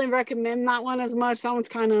don't really recommend that one as much. That one's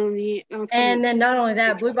kind of neat. And then not only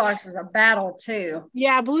that, Blue Box is a battle too.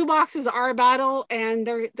 Yeah, Blue Boxes are a battle, and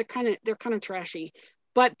they're kind of trashy.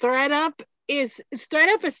 But ThreadUp is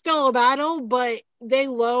still a battle, but they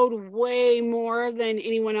load way more than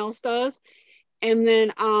anyone else does. And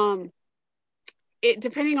then it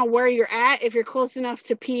depending on where you're at, if you're close enough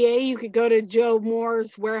to PA, you could go to Joe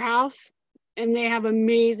Moore's warehouse, and they have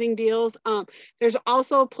amazing deals. There's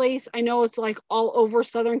also a place, I know it's like all over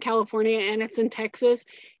Southern California, and it's in Texas.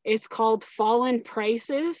 It's called Fallen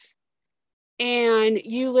Prices. And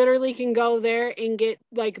you literally can go there and get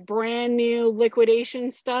like brand new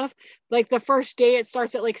liquidation stuff. Like the first day it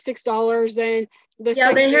starts at like $6, and they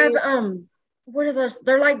have what are those?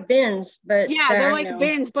 They're like bins, but they're like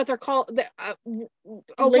bins, but they're called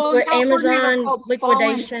Amazon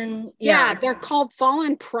liquidation. Yeah, they're called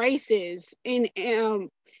Fallen Prices in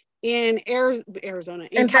Arizona.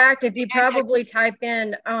 In fact, if you probably type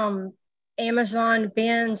in Amazon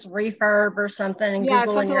bins refurb or something and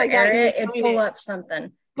Google in your area, it'd pull up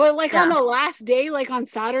something. But like on the last day, like on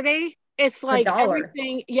Saturday, it's like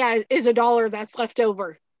everything is $1 that's left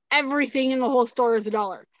over. Everything in the whole store is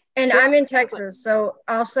 $1. And so I'm in Texas, so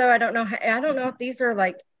also I don't know if these are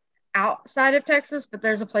like outside of Texas, but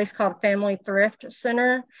there's a place called Family Thrift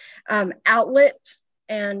Center Outlet,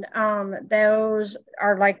 and those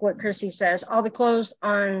are like what Chrissy says. All the clothes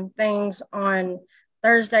on things on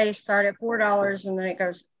Thursday start at $4, and then it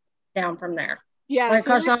goes down from there. Yeah,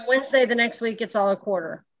 because on Wednesday the next week it's all a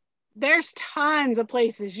quarter. There's tons of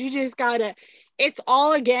places. You just gotta. It's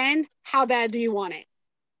all again. How bad do you want it?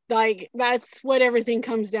 Like that's what everything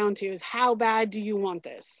comes down to, is how bad do you want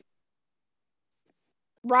this?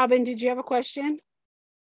 Robin, did you have a question?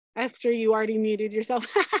 After you already muted yourself.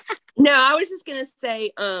 No, I was just gonna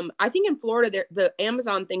say, I think in Florida, the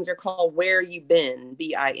Amazon things are called Where You Been,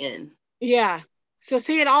 BIN. Yeah. So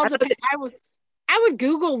see, it all depends. I would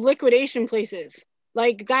Google liquidation places.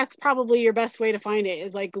 Like that's probably your best way to find it,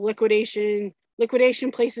 is like liquidation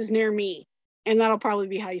places near me, and that'll probably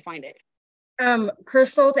be how you find it.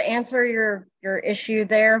 Crystal, to answer your issue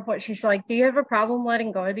there, what she's like, do you have a problem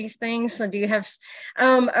letting go of these things? So do you have,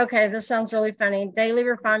 okay, this sounds really funny. Daily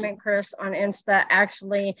Refinement Chris on Insta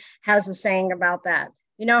actually has a saying about that.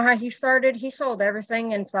 You know how he started? He sold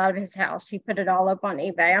everything inside of his house. He put it all up on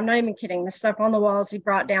eBay. I'm not even kidding. The stuff on the walls he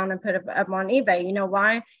brought down and put up on eBay. You know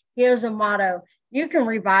why? He has a motto. You can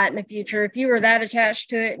rebuy it in the future. If you were that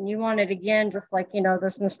attached to it and you want it again, just like,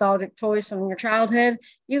 those nostalgic toys from your childhood,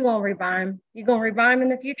 you're going to rebuy them. You're going to rebuy them in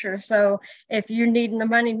the future. So if you're needing the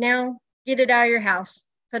money now, get it out of your house.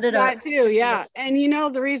 Put it up. That too, yeah. And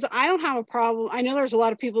the reason I don't have a problem, I know there's a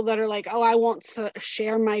lot of people that are like, oh, I won't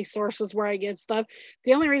share my sources where I get stuff.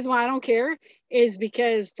 The only reason why I don't care is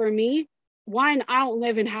because for me, one, I don't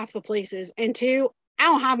live in half the places. And two, I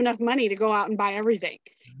don't have enough money to go out and buy everything.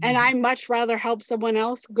 And I much rather help someone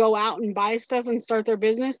else go out and buy stuff and start their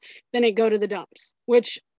business than it go to the dumps,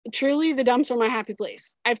 which truly the dumps are my happy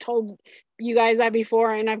place. I've told you guys that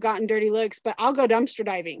before and I've gotten dirty looks, but I'll go dumpster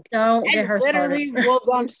diving. Don't get her literally started. will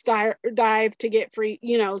dumpster dive to get free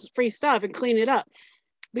stuff and clean it up,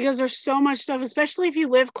 because there's so much stuff, especially if you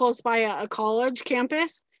live close by a college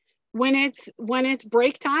campus. When it's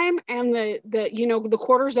break time and the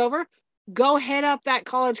quarter's over, go head up that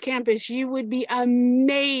college campus. You would be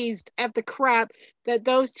amazed at the crap that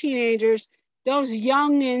those teenagers, those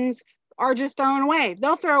youngins, are just throwing away.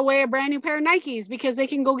 They'll throw away a brand new pair of Nikes because they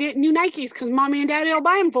can go get new Nikes because mommy and daddy will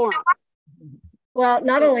buy them for them. Well,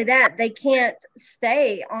 not only that, they can't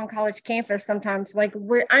stay on college campus sometimes. Like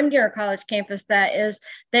I'm near a college campus that is,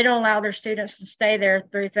 they don't allow their students to stay there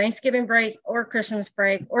through Thanksgiving break or Christmas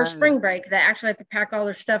break or spring break. They actually have to pack all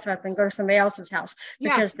their stuff up and go to somebody else's house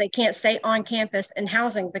because they can't stay on campus in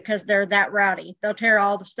housing because they're that rowdy. They'll tear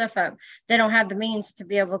all the stuff up. They don't have the means to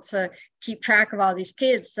be able to keep track of all these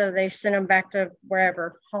kids. So they send them back to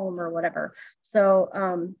wherever, home or whatever. So,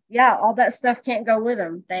 all that stuff can't go with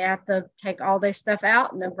them. They have to take all their stuff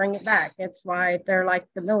out and then bring it back. It's why they're like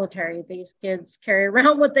the military. These kids carry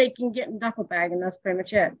around what they can get in duffel bag, and that's pretty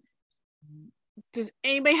much it. Does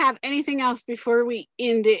anybody have anything else before we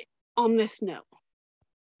end it on this note?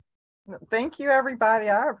 Thank you, everybody.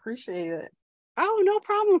 I appreciate it. Oh, no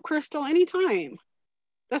problem, Crystal. Anytime.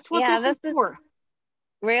 That's what this is for.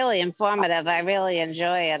 Really informative. I really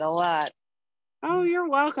enjoy it a lot. Oh, you're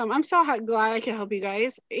welcome. I'm so glad I could help you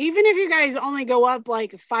guys. Even if you guys only go up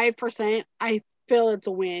like 5%, I feel it's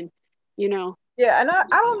a win, Yeah, and I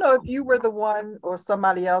don't know if you were the one or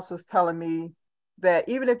somebody else was telling me that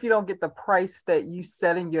even if you don't get the price that you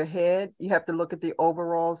set in your head, you have to look at the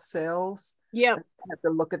overall sales. Yep. You have to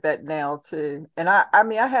look at that now too. And I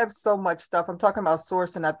mean, I have so much stuff. I'm talking about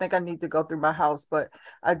sourcing. I think I need to go through my house, but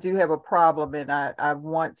I do have a problem and I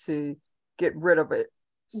want to get rid of it.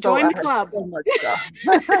 So join the club. So much stuff.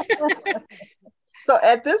 So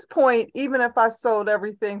at this point, even if I sold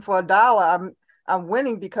everything for $1, I'm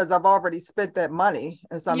winning because I've already spent that money,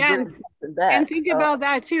 and so I'm getting that. And think about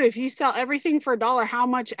that too. If you sell everything for $1, how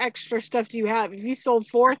much extra stuff do you have? If you sold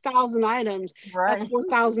 4,000 items, that's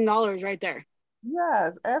 $4,000 right there.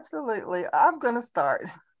 Yes, absolutely. I'm gonna start.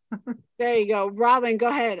 There you go, Robin. Go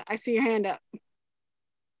ahead. I see your hand up.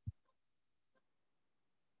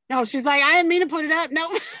 No, she's like, I didn't mean to put it up. No.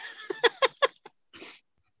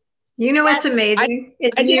 It's amazing.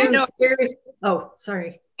 I didn't know. Oh,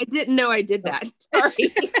 sorry. I didn't know I did that.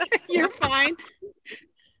 Sorry. You're fine.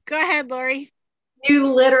 Go ahead, Lori.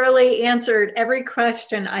 You literally answered every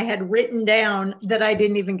question I had written down that I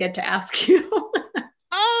didn't even get to ask you.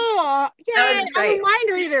 Oh, yeah. I'm a mind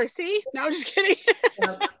reader. See? No, just kidding.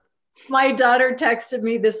 My daughter texted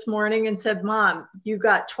me this morning and said, Mom, you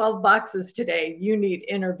got 12 boxes today. You need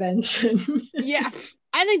intervention. Yeah,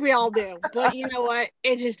 I think we all do. But you know what?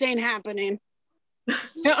 It just ain't happening.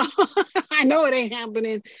 I know it ain't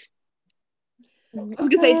happening. I was going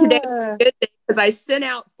to say today was a good day because I sent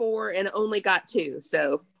out 4 and only got 2.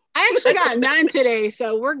 So I actually got 9 today.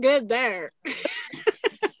 So we're good there.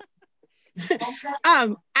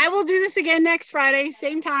 I will do this again next Friday.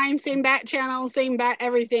 Same time, same bat channel, same bat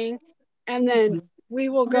everything. And then we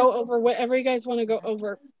will go over whatever you guys want to go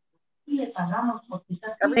over.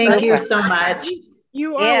 Thank you so much.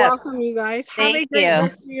 You are welcome, you guys. Have a great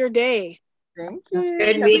rest of your day. Thank you.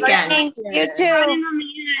 Good weekend. You too. All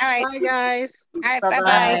right. Bye, guys. All right.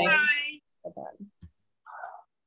 Bye-bye.